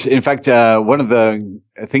 there is. In fact, one of the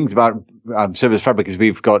things about Service Fabric is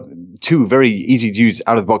we've got two very easy to use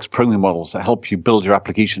out-of-the-box programming models that help you build your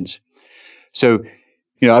applications. So,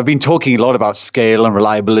 I've been talking a lot about scale and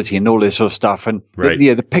reliability and all this sort of stuff. And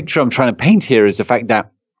the picture I'm trying to paint here is the fact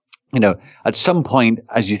that, at some point,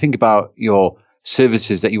 as you think about your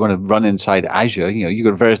services that you want to run inside Azure, you've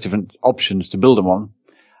got various different options to build them on.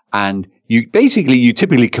 And you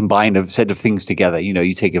typically combine a set of things together.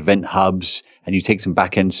 You take event hubs and you take some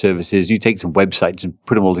back-end services, you take some websites and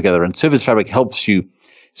put them all together. And Service Fabric helps you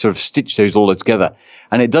sort of stitch those all together.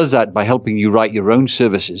 And it does that by helping you write your own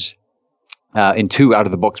services in two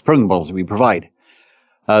out-of-the-box programming models that we provide.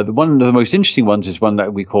 One of the most interesting ones is one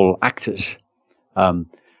that we call actors. And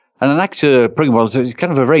an actor programming model is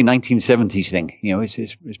kind of a very 1970s thing.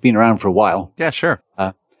 It's been around for a while. Yeah, sure.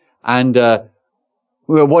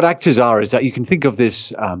 What actors are is that you can think of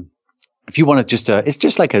this, if you want to it's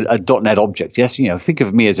just like a .NET object. Yes. Think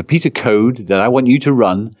of me as a piece of code that I want you to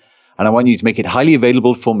run, and I want you to make it highly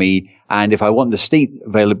available for me. And if I want the state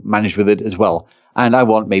managed with it as well, and I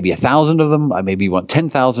want maybe 1,000 of them, I maybe want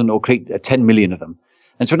 10,000 or create 10 million of them.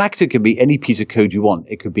 And so an actor can be any piece of code you want.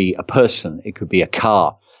 It could be a person. It could be a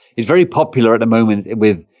car. It's very popular at the moment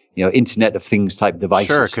with, Internet of Things type devices.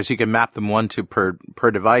 Sure, because you can map them one to per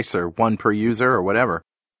device or one per user or whatever.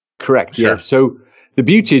 Correct. Sure. Yeah. So the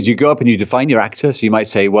beauty is you go up and you define your actor. So you might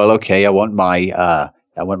say, well, okay, I want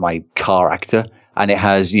my car actor, and it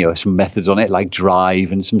has, some methods on it like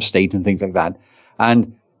drive and some state and things like that.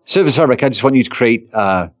 And Service Fabric, I just want you to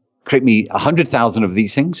create me 100,000 of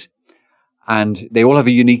these things, and they all have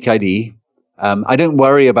a unique ID. I don't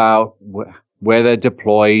worry about where they're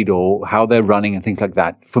deployed or how they're running and things like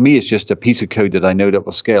that. For me, it's just a piece of code that I know that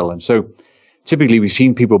will scale. And so typically we've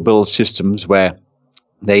seen people build systems where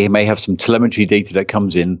they may have some telemetry data that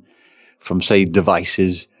comes in from, say,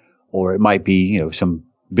 devices, or it might be, some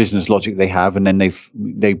business logic they have, and then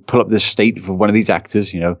they pull up this state for one of these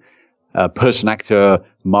actors, person actor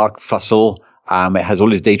Mark Fussell. It has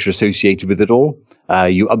all his data associated with it all.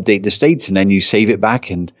 You update the state and then you save it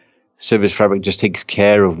back, and Service Fabric just takes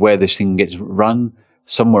care of where this thing gets run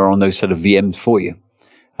somewhere on those set of VMs for you.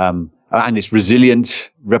 And it's resilient,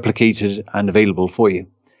 replicated, and available for you.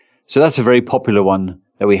 So that's a very popular one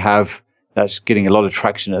that we have that's getting a lot of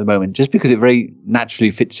traction at the moment, just because it very naturally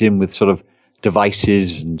fits in with sort of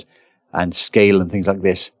devices and scale and things like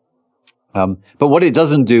this. But what it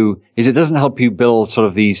doesn't do is it doesn't help you build sort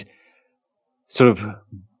of these sort of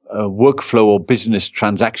workflow or business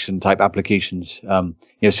transaction type applications.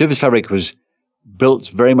 Service Fabric was built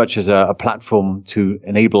very much as a platform to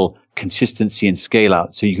enable consistency and scale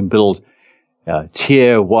out. So you can build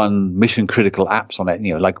tier one mission critical apps on it.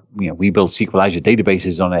 We build SQL Azure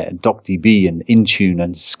databases on it, and DocDB and Intune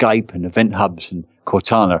and Skype and Event Hubs and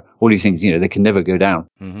Cortana. All these things, they can never go down.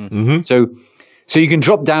 Mm-hmm. Mm-hmm. So you can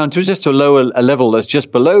drop down to just a level that's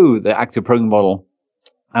just below the active programming model.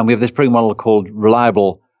 And we have this programming model called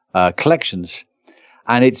reliable collections.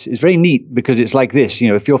 And it's very neat because it's like this.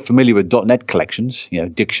 If you're familiar with .NET collections,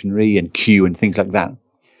 dictionary and queue and things like that,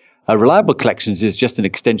 reliable collections is just an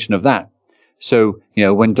extension of that. So,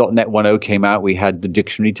 when .NET 1.0 came out, we had the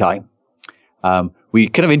dictionary type. We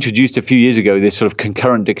kind of introduced a few years ago this sort of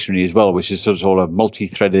concurrent dictionary as well, which is sort of a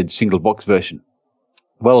multi-threaded single box version.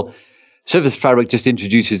 Well, Service Fabric just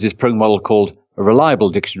introduces this programming model called a reliable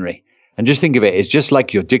dictionary. And just think of it, it's just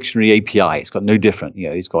like your dictionary API. It's got no different.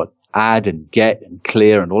 It's got add and get and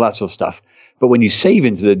clear and all that sort of stuff. But when you save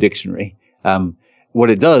into the dictionary,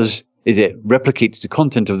 what it does is it replicates the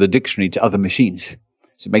content of the dictionary to other machines.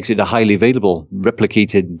 So it makes it a highly available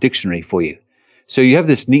replicated dictionary for you. So you have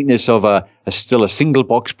this neatness of still a single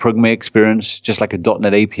box programming experience, just like a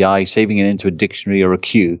 .NET API, saving it into a dictionary or a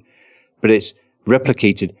queue, but it's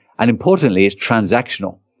replicated. And importantly, it's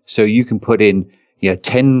transactional. So you can put in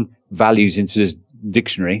 10 values into this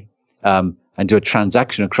dictionary and do a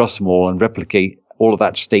transaction across them all and replicate all of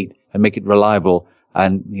that state and make it reliable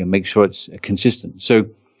and make sure it's consistent. So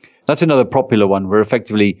that's another popular one where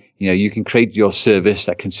effectively, you can create your service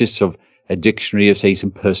that consists of a dictionary of, say,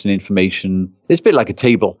 some person information. It's a bit like a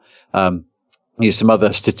table, some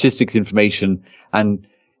other statistics information. And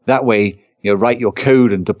that way, write your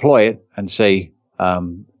code and deploy it and say,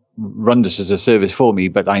 run this as a service for me.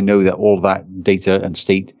 But I know that all that data and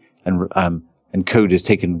state and code is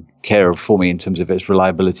taken care of for me in terms of its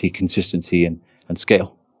reliability, consistency, and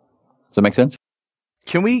scale. Does that make sense?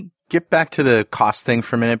 Can we get back to the cost thing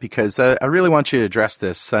for a minute? Because I really want you to address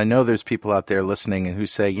this. I know there's people out there listening and who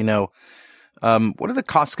say, what are the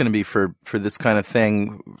costs going to be for this kind of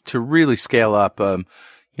thing to really scale up?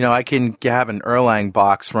 I can have an Erlang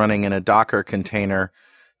box running in a Docker container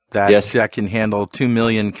that can handle 2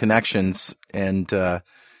 million connections, and that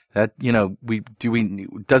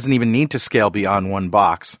doesn't even need to scale beyond one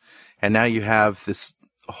box. And now you have this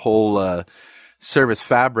whole service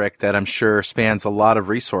fabric that I'm sure spans a lot of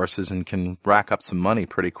resources and can rack up some money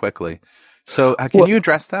pretty quickly. So can you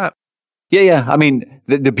address that? Yeah. I mean,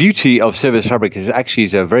 the beauty of Service Fabric is actually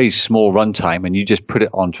it's a very small runtime, and you just put it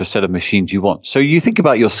onto a set of machines you want. So you think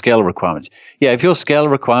about your scale requirements. Yeah, if your scale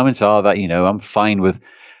requirements are that, I'm fine with,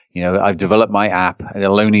 I've developed my app and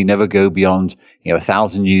it'll only never go beyond,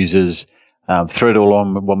 1,000 users, throw it all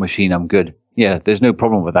on one machine, I'm good. Yeah, there's no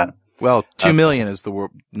problem with that. Well, 2 million is the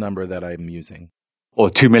number that I'm using. Or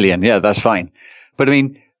 2 million, yeah, that's fine. But I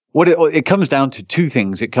mean, what it comes down to two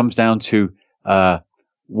things. It comes down to,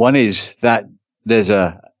 one is that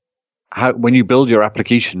when you build your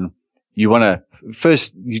application, you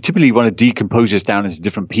typically want to decompose this down into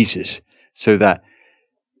different pieces so that,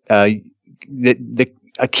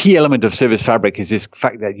 a key element of Service Fabric is this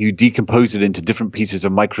fact that you decompose it into different pieces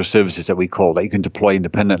of microservices that we call that you can deploy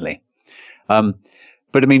independently. But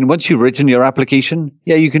I mean, once you've written your application,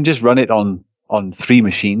 you can just run it on 3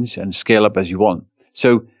 machines and scale up as you want.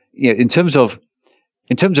 So, in terms of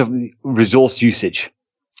resource usage,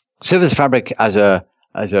 Service Fabric as a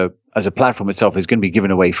platform itself is going to be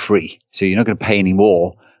given away free. So you're not going to pay any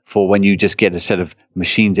more for when you just get a set of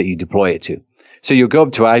machines that you deploy it to. So you'll go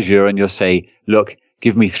up to Azure and you'll say, look,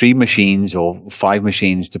 give me 3 machines or 5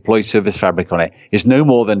 machines, deploy Service Fabric on it. It's no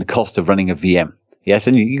more than the cost of running a VM. Yes.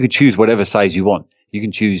 And you could choose whatever size you want. You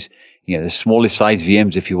can choose, the smallest size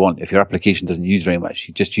VMs if you want. If your application doesn't use very much,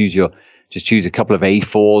 you just choose a couple of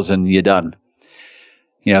A4s and you're done.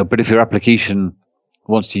 But if your application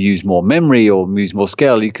wants to use more memory or use more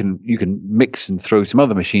scale, you can mix and throw some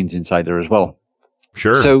other machines inside there as well.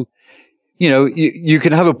 Sure. So, you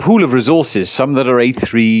can have a pool of resources, some that are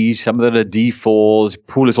A3s, some that are D4s,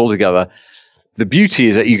 pool it all together. The beauty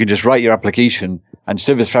is that you can just write your application and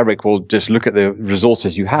Service Fabric will just look at the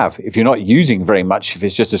resources you have. If you're not using very much, if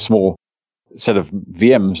it's just a small set of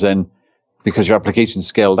VMs, then because your application's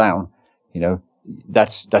scaled down,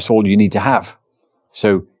 that's all you need to have.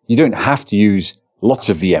 So you don't have to use lots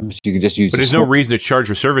of VMs. You can just use. But there's no reason to charge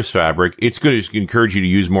for Service Fabric. It's going to encourage you to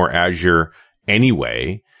use more Azure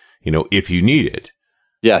anyway, if you need it.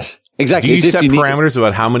 Yes, exactly. Do you set parameters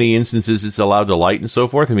about how many instances it's allowed to light and so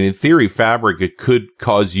forth? I mean, in theory, Fabric, it could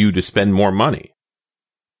cause you to spend more money.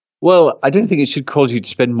 Well, I don't think it should cause you to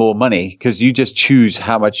spend more money because you just choose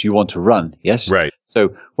how much you want to run. Yes. Right.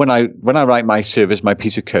 So when I write my service, my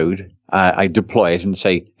piece of code, I deploy it and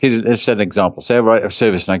say, here's an example. Say I write a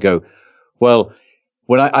service and I go, well,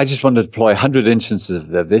 when I just want to deploy 100 instances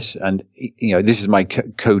of this, and this is my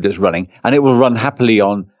code that's running, and it will run happily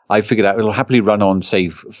on. I figured out it'll happily run on, say,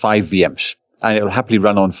 5 VMs, and it'll happily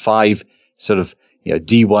run on 5 sort of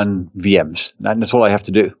D1 VMs, and that's all I have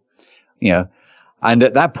to do. And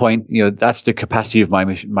at that point, that's the capacity of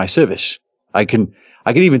my service. I can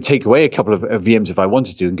even take away a couple of VMs if I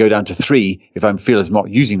wanted to and go down to 3 if I feel as not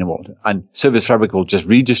using them all. And Service Fabric will just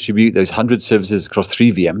redistribute those 100 services across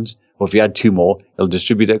 3 VMs. Or if you add 2 more, it'll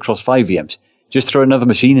distribute it across 5 VMs. Just throw another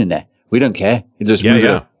machine in there. We don't care. It'll just move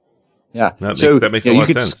it. Yeah. That makes a lot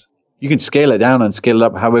of sense. You can scale it down and scale it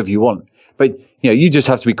up however you want. But, you just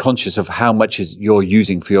have to be conscious of how much you're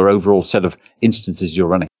using for your overall set of instances you're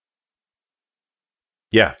running.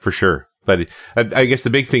 Yeah, for sure. But I guess the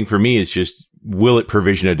big thing for me is just, will it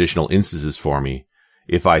provision additional instances for me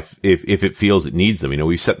if it feels it needs them?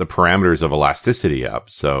 We set the parameters of elasticity up.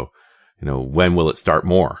 So, when will it start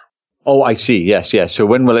more? Oh, I see. Yes. So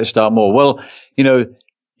when will it start more? Well,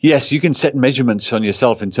 yes, you can set measurements on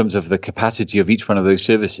yourself in terms of the capacity of each one of those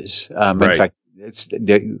services. Right. In fact,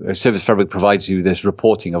 Service Fabric provides you this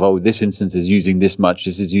reporting of, this instance is using this much,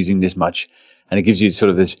 this is using this much. And it gives you sort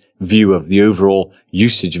of this view of the overall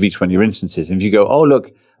usage of each one of your instances. And if you go, oh, look,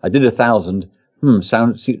 I did 1,000.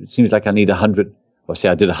 Seems like I need 100. Or say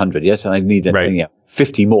I did 100, yes, and I need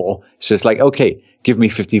 50 more. So it's like, okay, give me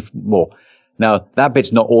 50 more. Now that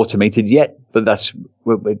bit's not automated yet, but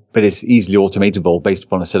it's easily automatable based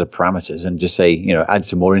upon a set of parameters, and just say, add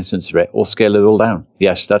some more instances to it or scale it all down.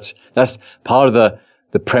 Yes, that's part of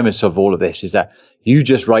the premise of all of this, is that you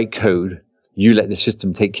just write code. You let the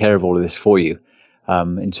system take care of all of this for you,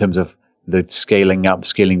 in terms of the scaling up,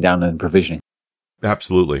 scaling down, and provisioning.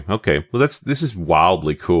 Absolutely. Okay. Well, this is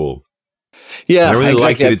wildly cool. Yeah, and I really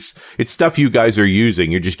exactly. like that it's stuff you guys are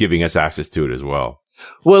using. You're just giving us access to it as well.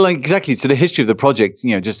 Well, exactly. So the history of the project,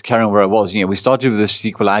 just to carry on where I was, we started with this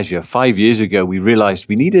SQL Azure. 5 years ago, we realized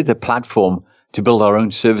we needed a platform to build our own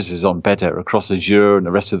services on better across Azure and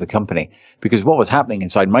the rest of the company. Because what was happening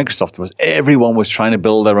inside Microsoft was everyone was trying to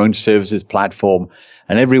build their own services platform,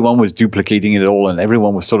 and everyone was duplicating it all, and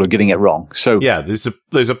everyone was sort of getting it wrong. So yeah, there's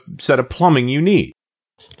a set of plumbing you need.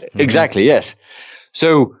 Exactly. Yes.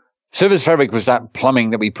 So Service Fabric was that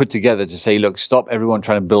plumbing that we put together to say, look, stop everyone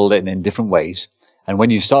trying to build it in different ways. And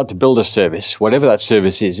when you start to build a service, whatever that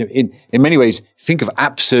service is, in many ways, think of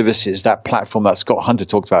app services. That platform that Scott Hunter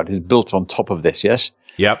talked about is built on top of this. Yes.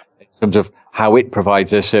 Yep. In terms of how it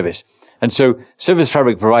provides their service. And so Service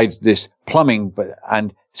Fabric provides this plumbing,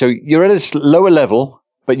 and so you're at a lower level,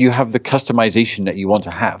 but you have the customization that you want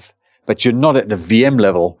to have. But you're not at the VM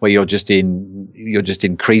level where you're just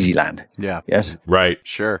in crazy land. Yeah. Yes. Right.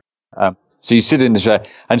 Sure. So you sit in this,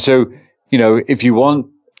 and so, if you want,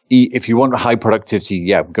 if you want high productivity,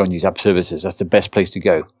 yeah, go and use app services. That's the best place to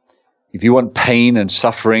go. If you want pain and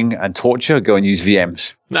suffering and torture, go and use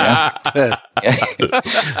VMs. Yeah? I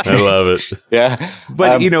love it. Yeah.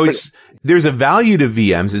 But, there's a value to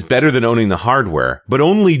VMs. It's better than owning the hardware, but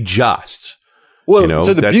only just. Well,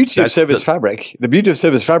 so the beauty of Service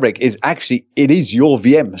Fabric is actually, it is your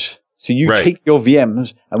VMs. So you take your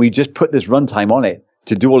VMs and we just put this runtime on it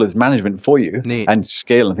to do all this management for you and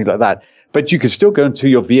scale and things like that. But you can still go into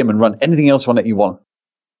your VM and run anything else on it you want.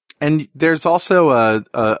 And there's also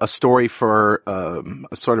a story for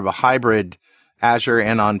sort of a hybrid Azure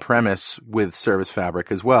and on-premise with Service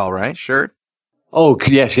Fabric as well, right? Sure. Oh,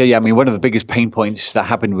 yes. Yeah. I mean, one of the biggest pain points that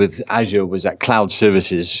happened with Azure was that cloud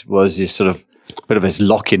services was this sort of bit of this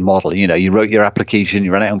lock-in model. You wrote your application,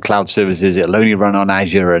 you run it on cloud services, it'll only run on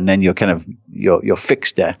Azure, and then you're kind of, you're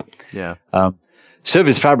fixed there. Yeah.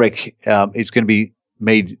 Service Fabric is going to be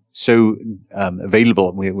made so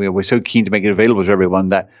available. We're so keen to make it available to everyone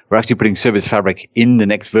that we're actually putting Service Fabric in the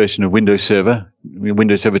next version of Windows Server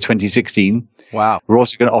 2016. Wow. We're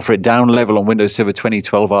also going to offer it down level on Windows Server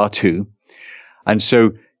 2012 R2. And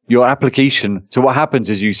so your application, so what happens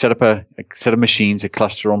is you set up a set of machines, a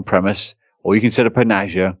cluster on premise, or you can set up an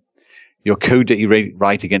Azure. Your code that you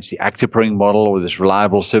write against the active programming model or this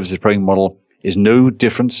reliable services programming model is no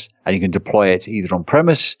difference, and you can deploy it either on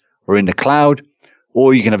premise or in the cloud,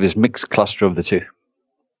 or you can have this mixed cluster of the two.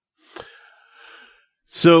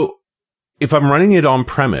 So if I'm running it on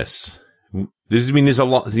premise, there's a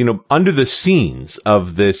lot, under the scenes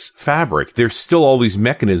of this fabric, there's still all these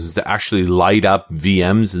mechanisms that actually light up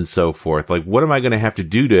VMs and so forth. Like, what am I going to have to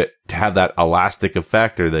do to have that elastic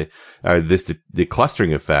effect or the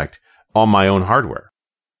clustering effect on my own hardware?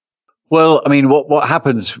 Well, I mean, what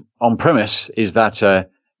happens on premise is that,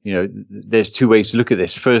 there's two ways to look at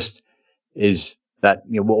this. First is that,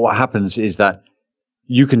 what happens is that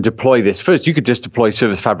you can deploy this. First, you could just deploy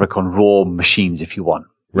Service Fabric on raw machines if you want.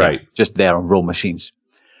 Right. Just there on raw machines.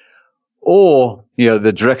 Or,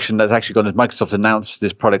 the direction that's actually gone is Microsoft announced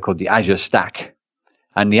this product called the Azure Stack.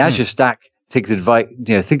 And the Azure Stack takes advice,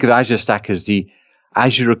 think of Azure Stack as the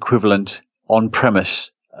Azure equivalent on premise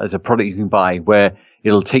as a product you can buy, where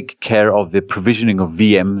it'll take care of the provisioning of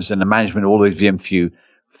VMs and the management of all those VMs for you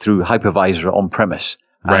through hypervisor on premise.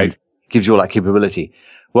 Right. Gives you all that capability.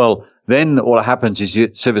 Well, then all that happens is your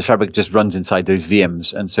Service Fabric just runs inside those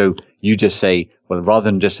VMs. And so you just say, well, rather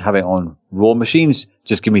than just having it on raw machines,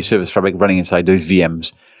 just give me Service Fabric running inside those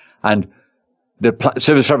VMs. And the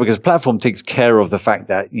Service Fabric as a platform takes care of the fact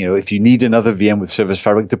that, if you need another VM with Service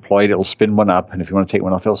Fabric deployed, it'll spin one up. And if you want to take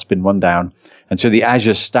one off, it'll spin one down. And so the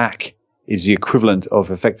Azure Stack is the equivalent of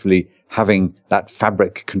effectively having that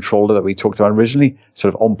fabric controller that we talked about originally,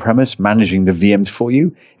 sort of on-premise, managing the VMs for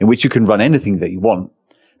you, in which you can run anything that you want.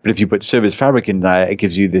 But if you put Service Fabric in there, it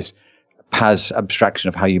gives you this PaaS abstraction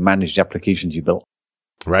of how you manage the applications you built.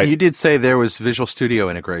 Right. You did say there was Visual Studio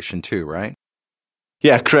integration too, right?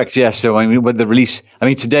 Yeah, correct. Yeah. So, with the release,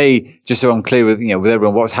 today, just so I'm clear with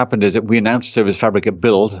everyone, what's happened is that we announced Service Fabric at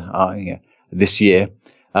Build, this year.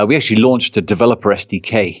 We actually launched a developer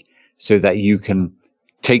SDK so that you can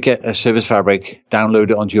take a Service Fabric, download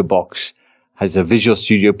it onto your box, has a Visual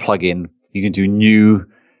Studio plugin. You can do new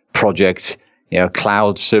project,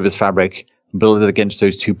 cloud Service Fabric, build it against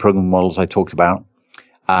those two program models I talked about,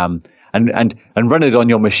 and run it on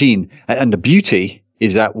your machine. And the beauty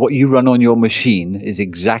is that what you run on your machine is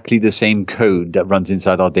exactly the same code that runs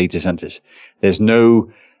inside our data centers. There's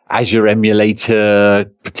no Azure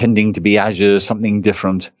emulator pretending to be Azure, something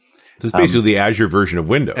different. So it's basically the Azure version of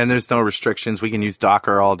Windows. And there's no restrictions. We can use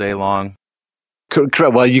Docker all day long. Correct.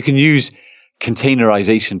 Well, you can use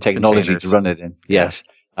containerization technology to run it in. Yes.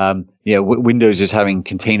 Windows is having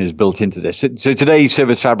containers built into this. So today,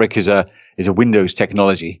 Service Fabric is a Windows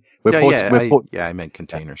technology. I meant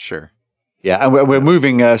containers. Sure. Yeah, and we're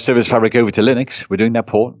moving Service Fabric over to Linux. We're doing that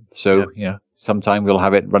port. So, sometime we'll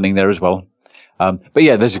have it running there as well. But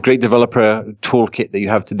yeah, there's a great developer toolkit that you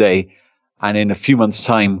have today. And in a few months'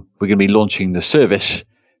 time, we're going to be launching the service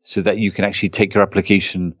so that you can actually take your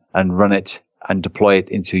application and run it and deploy it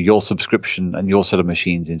into your subscription and your set of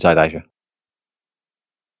machines inside Azure.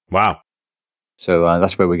 Wow. So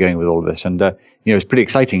that's where we're going with all of this. And, it's pretty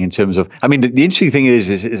exciting in terms of, the interesting thing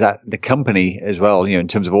is that the company as well, in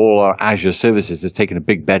terms of all our Azure services, has taken a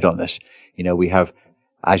big bet on this. We have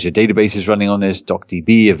Azure databases running on this,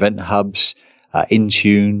 DocDB, Event Hubs,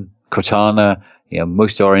 Intune, Cortana,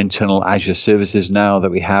 most of our internal Azure services now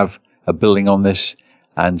that we have are building on this.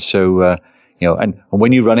 And so, and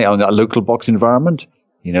when you run it on a local box environment,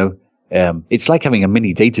 it's like having a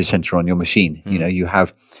mini data center on your machine. You know, you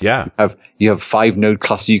have 5-node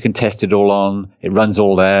cluster. You can test it all on. It runs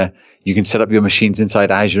all there. You can set up your machines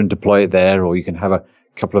inside Azure and deploy it there, or you can have a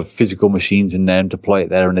couple of physical machines in there and deploy it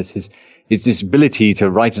there. And it's this ability to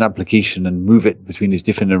write an application and move it between these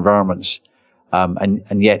different environments,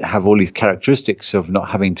 and yet have all these characteristics of not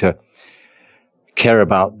having to care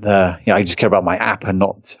about I just care about my app and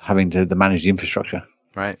not having to manage the infrastructure.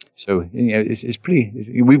 Right. So, you know, it's pretty,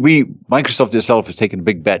 Microsoft itself has taken a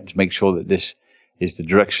big bet to make sure that this is the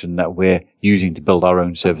direction that we're using to build our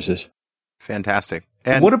own services. Fantastic.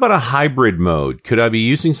 And what about a hybrid mode? Could I be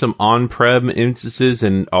using some on-prem instances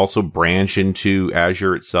and also branch into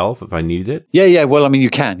Azure itself if I need it? Yeah. Well, I mean, you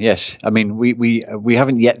can, yes. I mean, we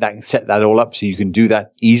haven't yet set that all up, so you can do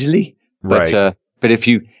that easily. But, Right. But if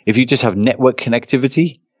you just have network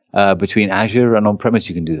connectivity between Azure and on-premise,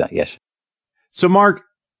 you can do that, yes. So, Mark,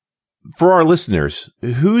 for our listeners,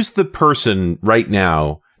 who's the person right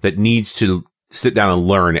now that needs to sit down and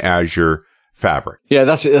learn Azure Fabric? Yeah,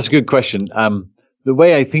 that's a good question. The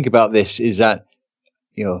way I think about this is that,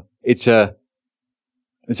 you know, it's a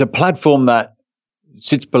platform that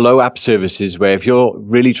sits below app services, where if you're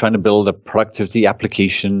really trying to build a productivity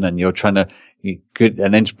application and you're trying to get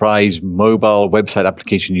an enterprise mobile website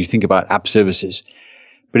application, you think about app services.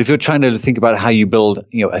 But if you're trying to think about how you build,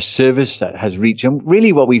 you know, a service that has reach, and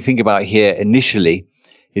really what we think about here initially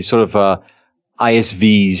is sort of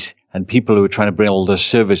ISVs and people who are trying to build a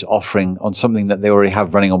service offering on something that they already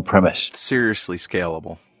have running on premise. seriously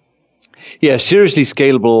scalable. Yeah, seriously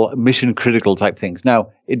scalable, mission critical type things.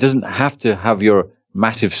 Now, it doesn't have to have your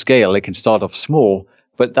massive scale. It can start off small,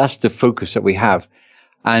 but that's the focus that we have.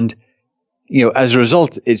 And, you know, as a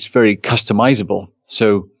result, it's very customizable.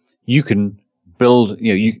 So you can build,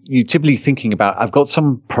 you know, you typically thinking about, I've got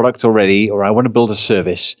some product already, or I want to build a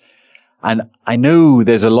service. And I know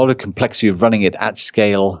there's a lot of complexity of running it at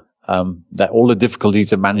scale, that all the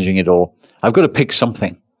difficulties of managing it all. I've got to pick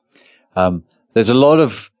something. There's a lot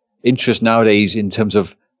of interest nowadays in terms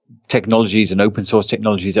of technologies and open source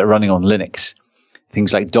technologies that are running on Linux.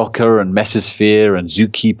 Things like Docker and Mesosphere and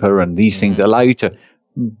Zookeeper and these things allow you to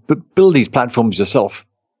build these platforms yourself.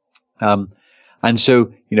 And so,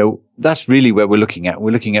 you know, that's really where we're looking at.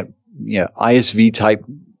 We're looking at, you know, ISV type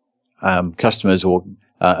customers, or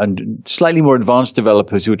and slightly more advanced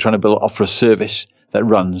developers who are trying to offer a service that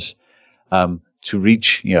runs to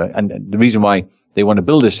reach, you know, and the reason why they want to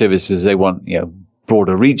build this service is they want, you know,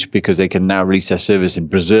 broader reach, because they can now release their service in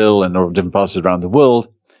Brazil and all different parts around the world.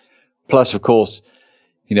 Plus, of course,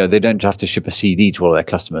 you know, they don't have to ship a CD to all their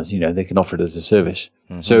customers. You know, they can offer it as a service.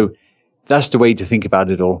 Mm-hmm. So that's the way to think about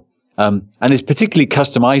it all. And it's particularly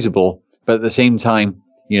customizable, but at the same time,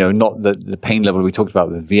 you know, not the pain level we talked about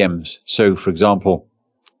with VMs. So, for example,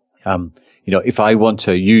 you know, if I want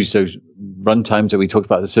to use those runtimes that we talked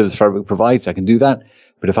about, the Service Fabric provides, I can do that.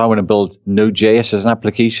 But if I want to build Node.js as an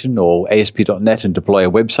application or ASP.NET and deploy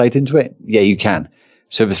a website into it, yeah, you can.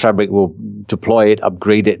 Service Fabric will deploy it,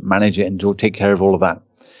 upgrade it, manage it, and will take care of all of that.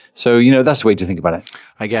 So, you know, that's the way to think about it.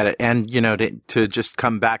 I get it. And, you know, to just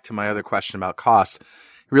come back to my other question about cost, it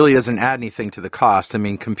really doesn't add anything to the cost. I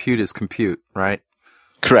mean, compute is compute, right?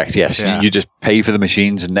 Correct, yes. Yeah. You just pay for the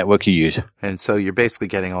machines and network you use. And so you're basically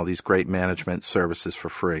getting all these great management services for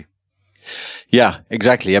free. Yeah,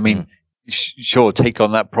 exactly. I mean, sure, take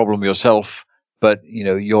on that problem yourself, but, you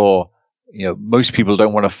know, most people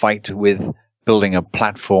don't want to fight with building a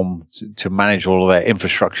platform to manage all of their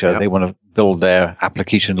infrastructure. Yep. They want to build their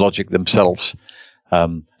application logic themselves,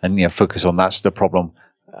 and, you know, focus on that's the problem.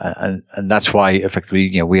 And that's why effectively,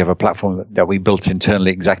 you know, we have a platform that we built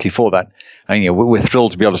internally exactly for that. And, you know, we're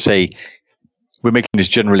thrilled to be able to say we're making this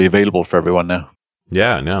generally available for everyone now.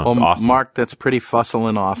 Yeah, no, it's awesome. Mark, that's pretty Fussell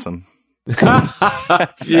and awesome.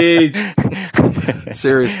 Jeez.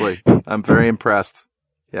 Seriously, I'm very impressed.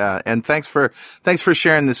 Yeah, and thanks for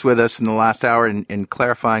sharing this with us in the last hour and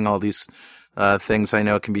clarifying all these things. I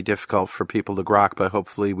know it can be difficult for people to grok, but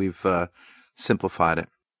hopefully we've simplified it.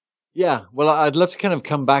 Yeah, well, I'd love to kind of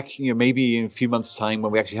come back, you know, maybe in a few months' time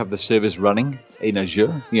when we actually have the service running in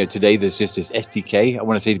Azure. You know, today there's just this SDK. I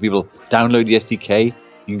want to say to people, download the SDK.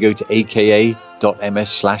 You can go to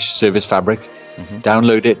aka.ms/servicefabric,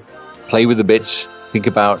 download it, play with the bits, think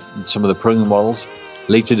about some of the programming models.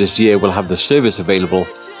 Later this year, we'll have the service available,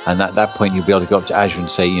 and at that point, you'll be able to go up to Azure and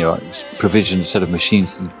say, you know, provision a set of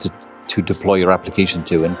machines to deploy your application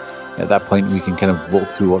to. And at that point, we can kind of walk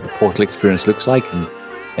through what the portal experience looks like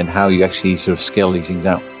and how you actually sort of scale these things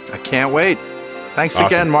out. I can't wait. Thanks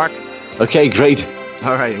again, Mark. Okay, great.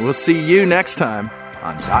 All right, we'll see you next time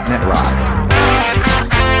on .NET Rocks.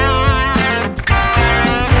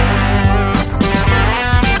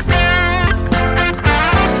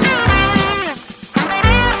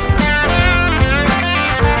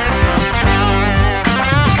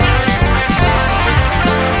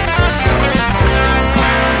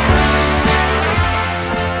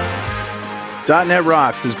 .NET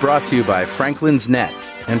Rocks is brought to you by Franklin's Net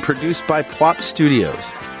and produced by Pwop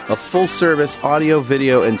Studios, a full-service audio,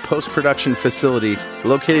 video, and post-production facility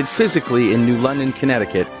located physically in New London,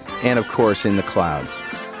 Connecticut, and of course in the cloud.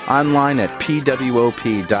 Online at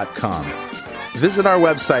pwop.com. Visit our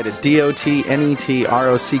website at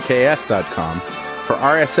dotnetrocks.com for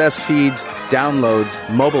RSS feeds, downloads,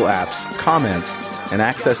 mobile apps, comments, and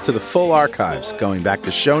access to the full archives going back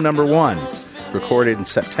to show number 1, recorded in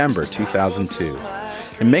September 2002.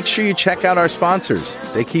 And make sure you check out our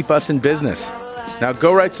sponsors. They keep us in business. Now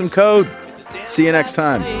go write some code. See you next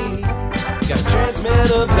time. Got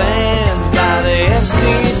transmitter banned by the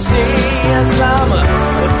FCC. Yes, I'm a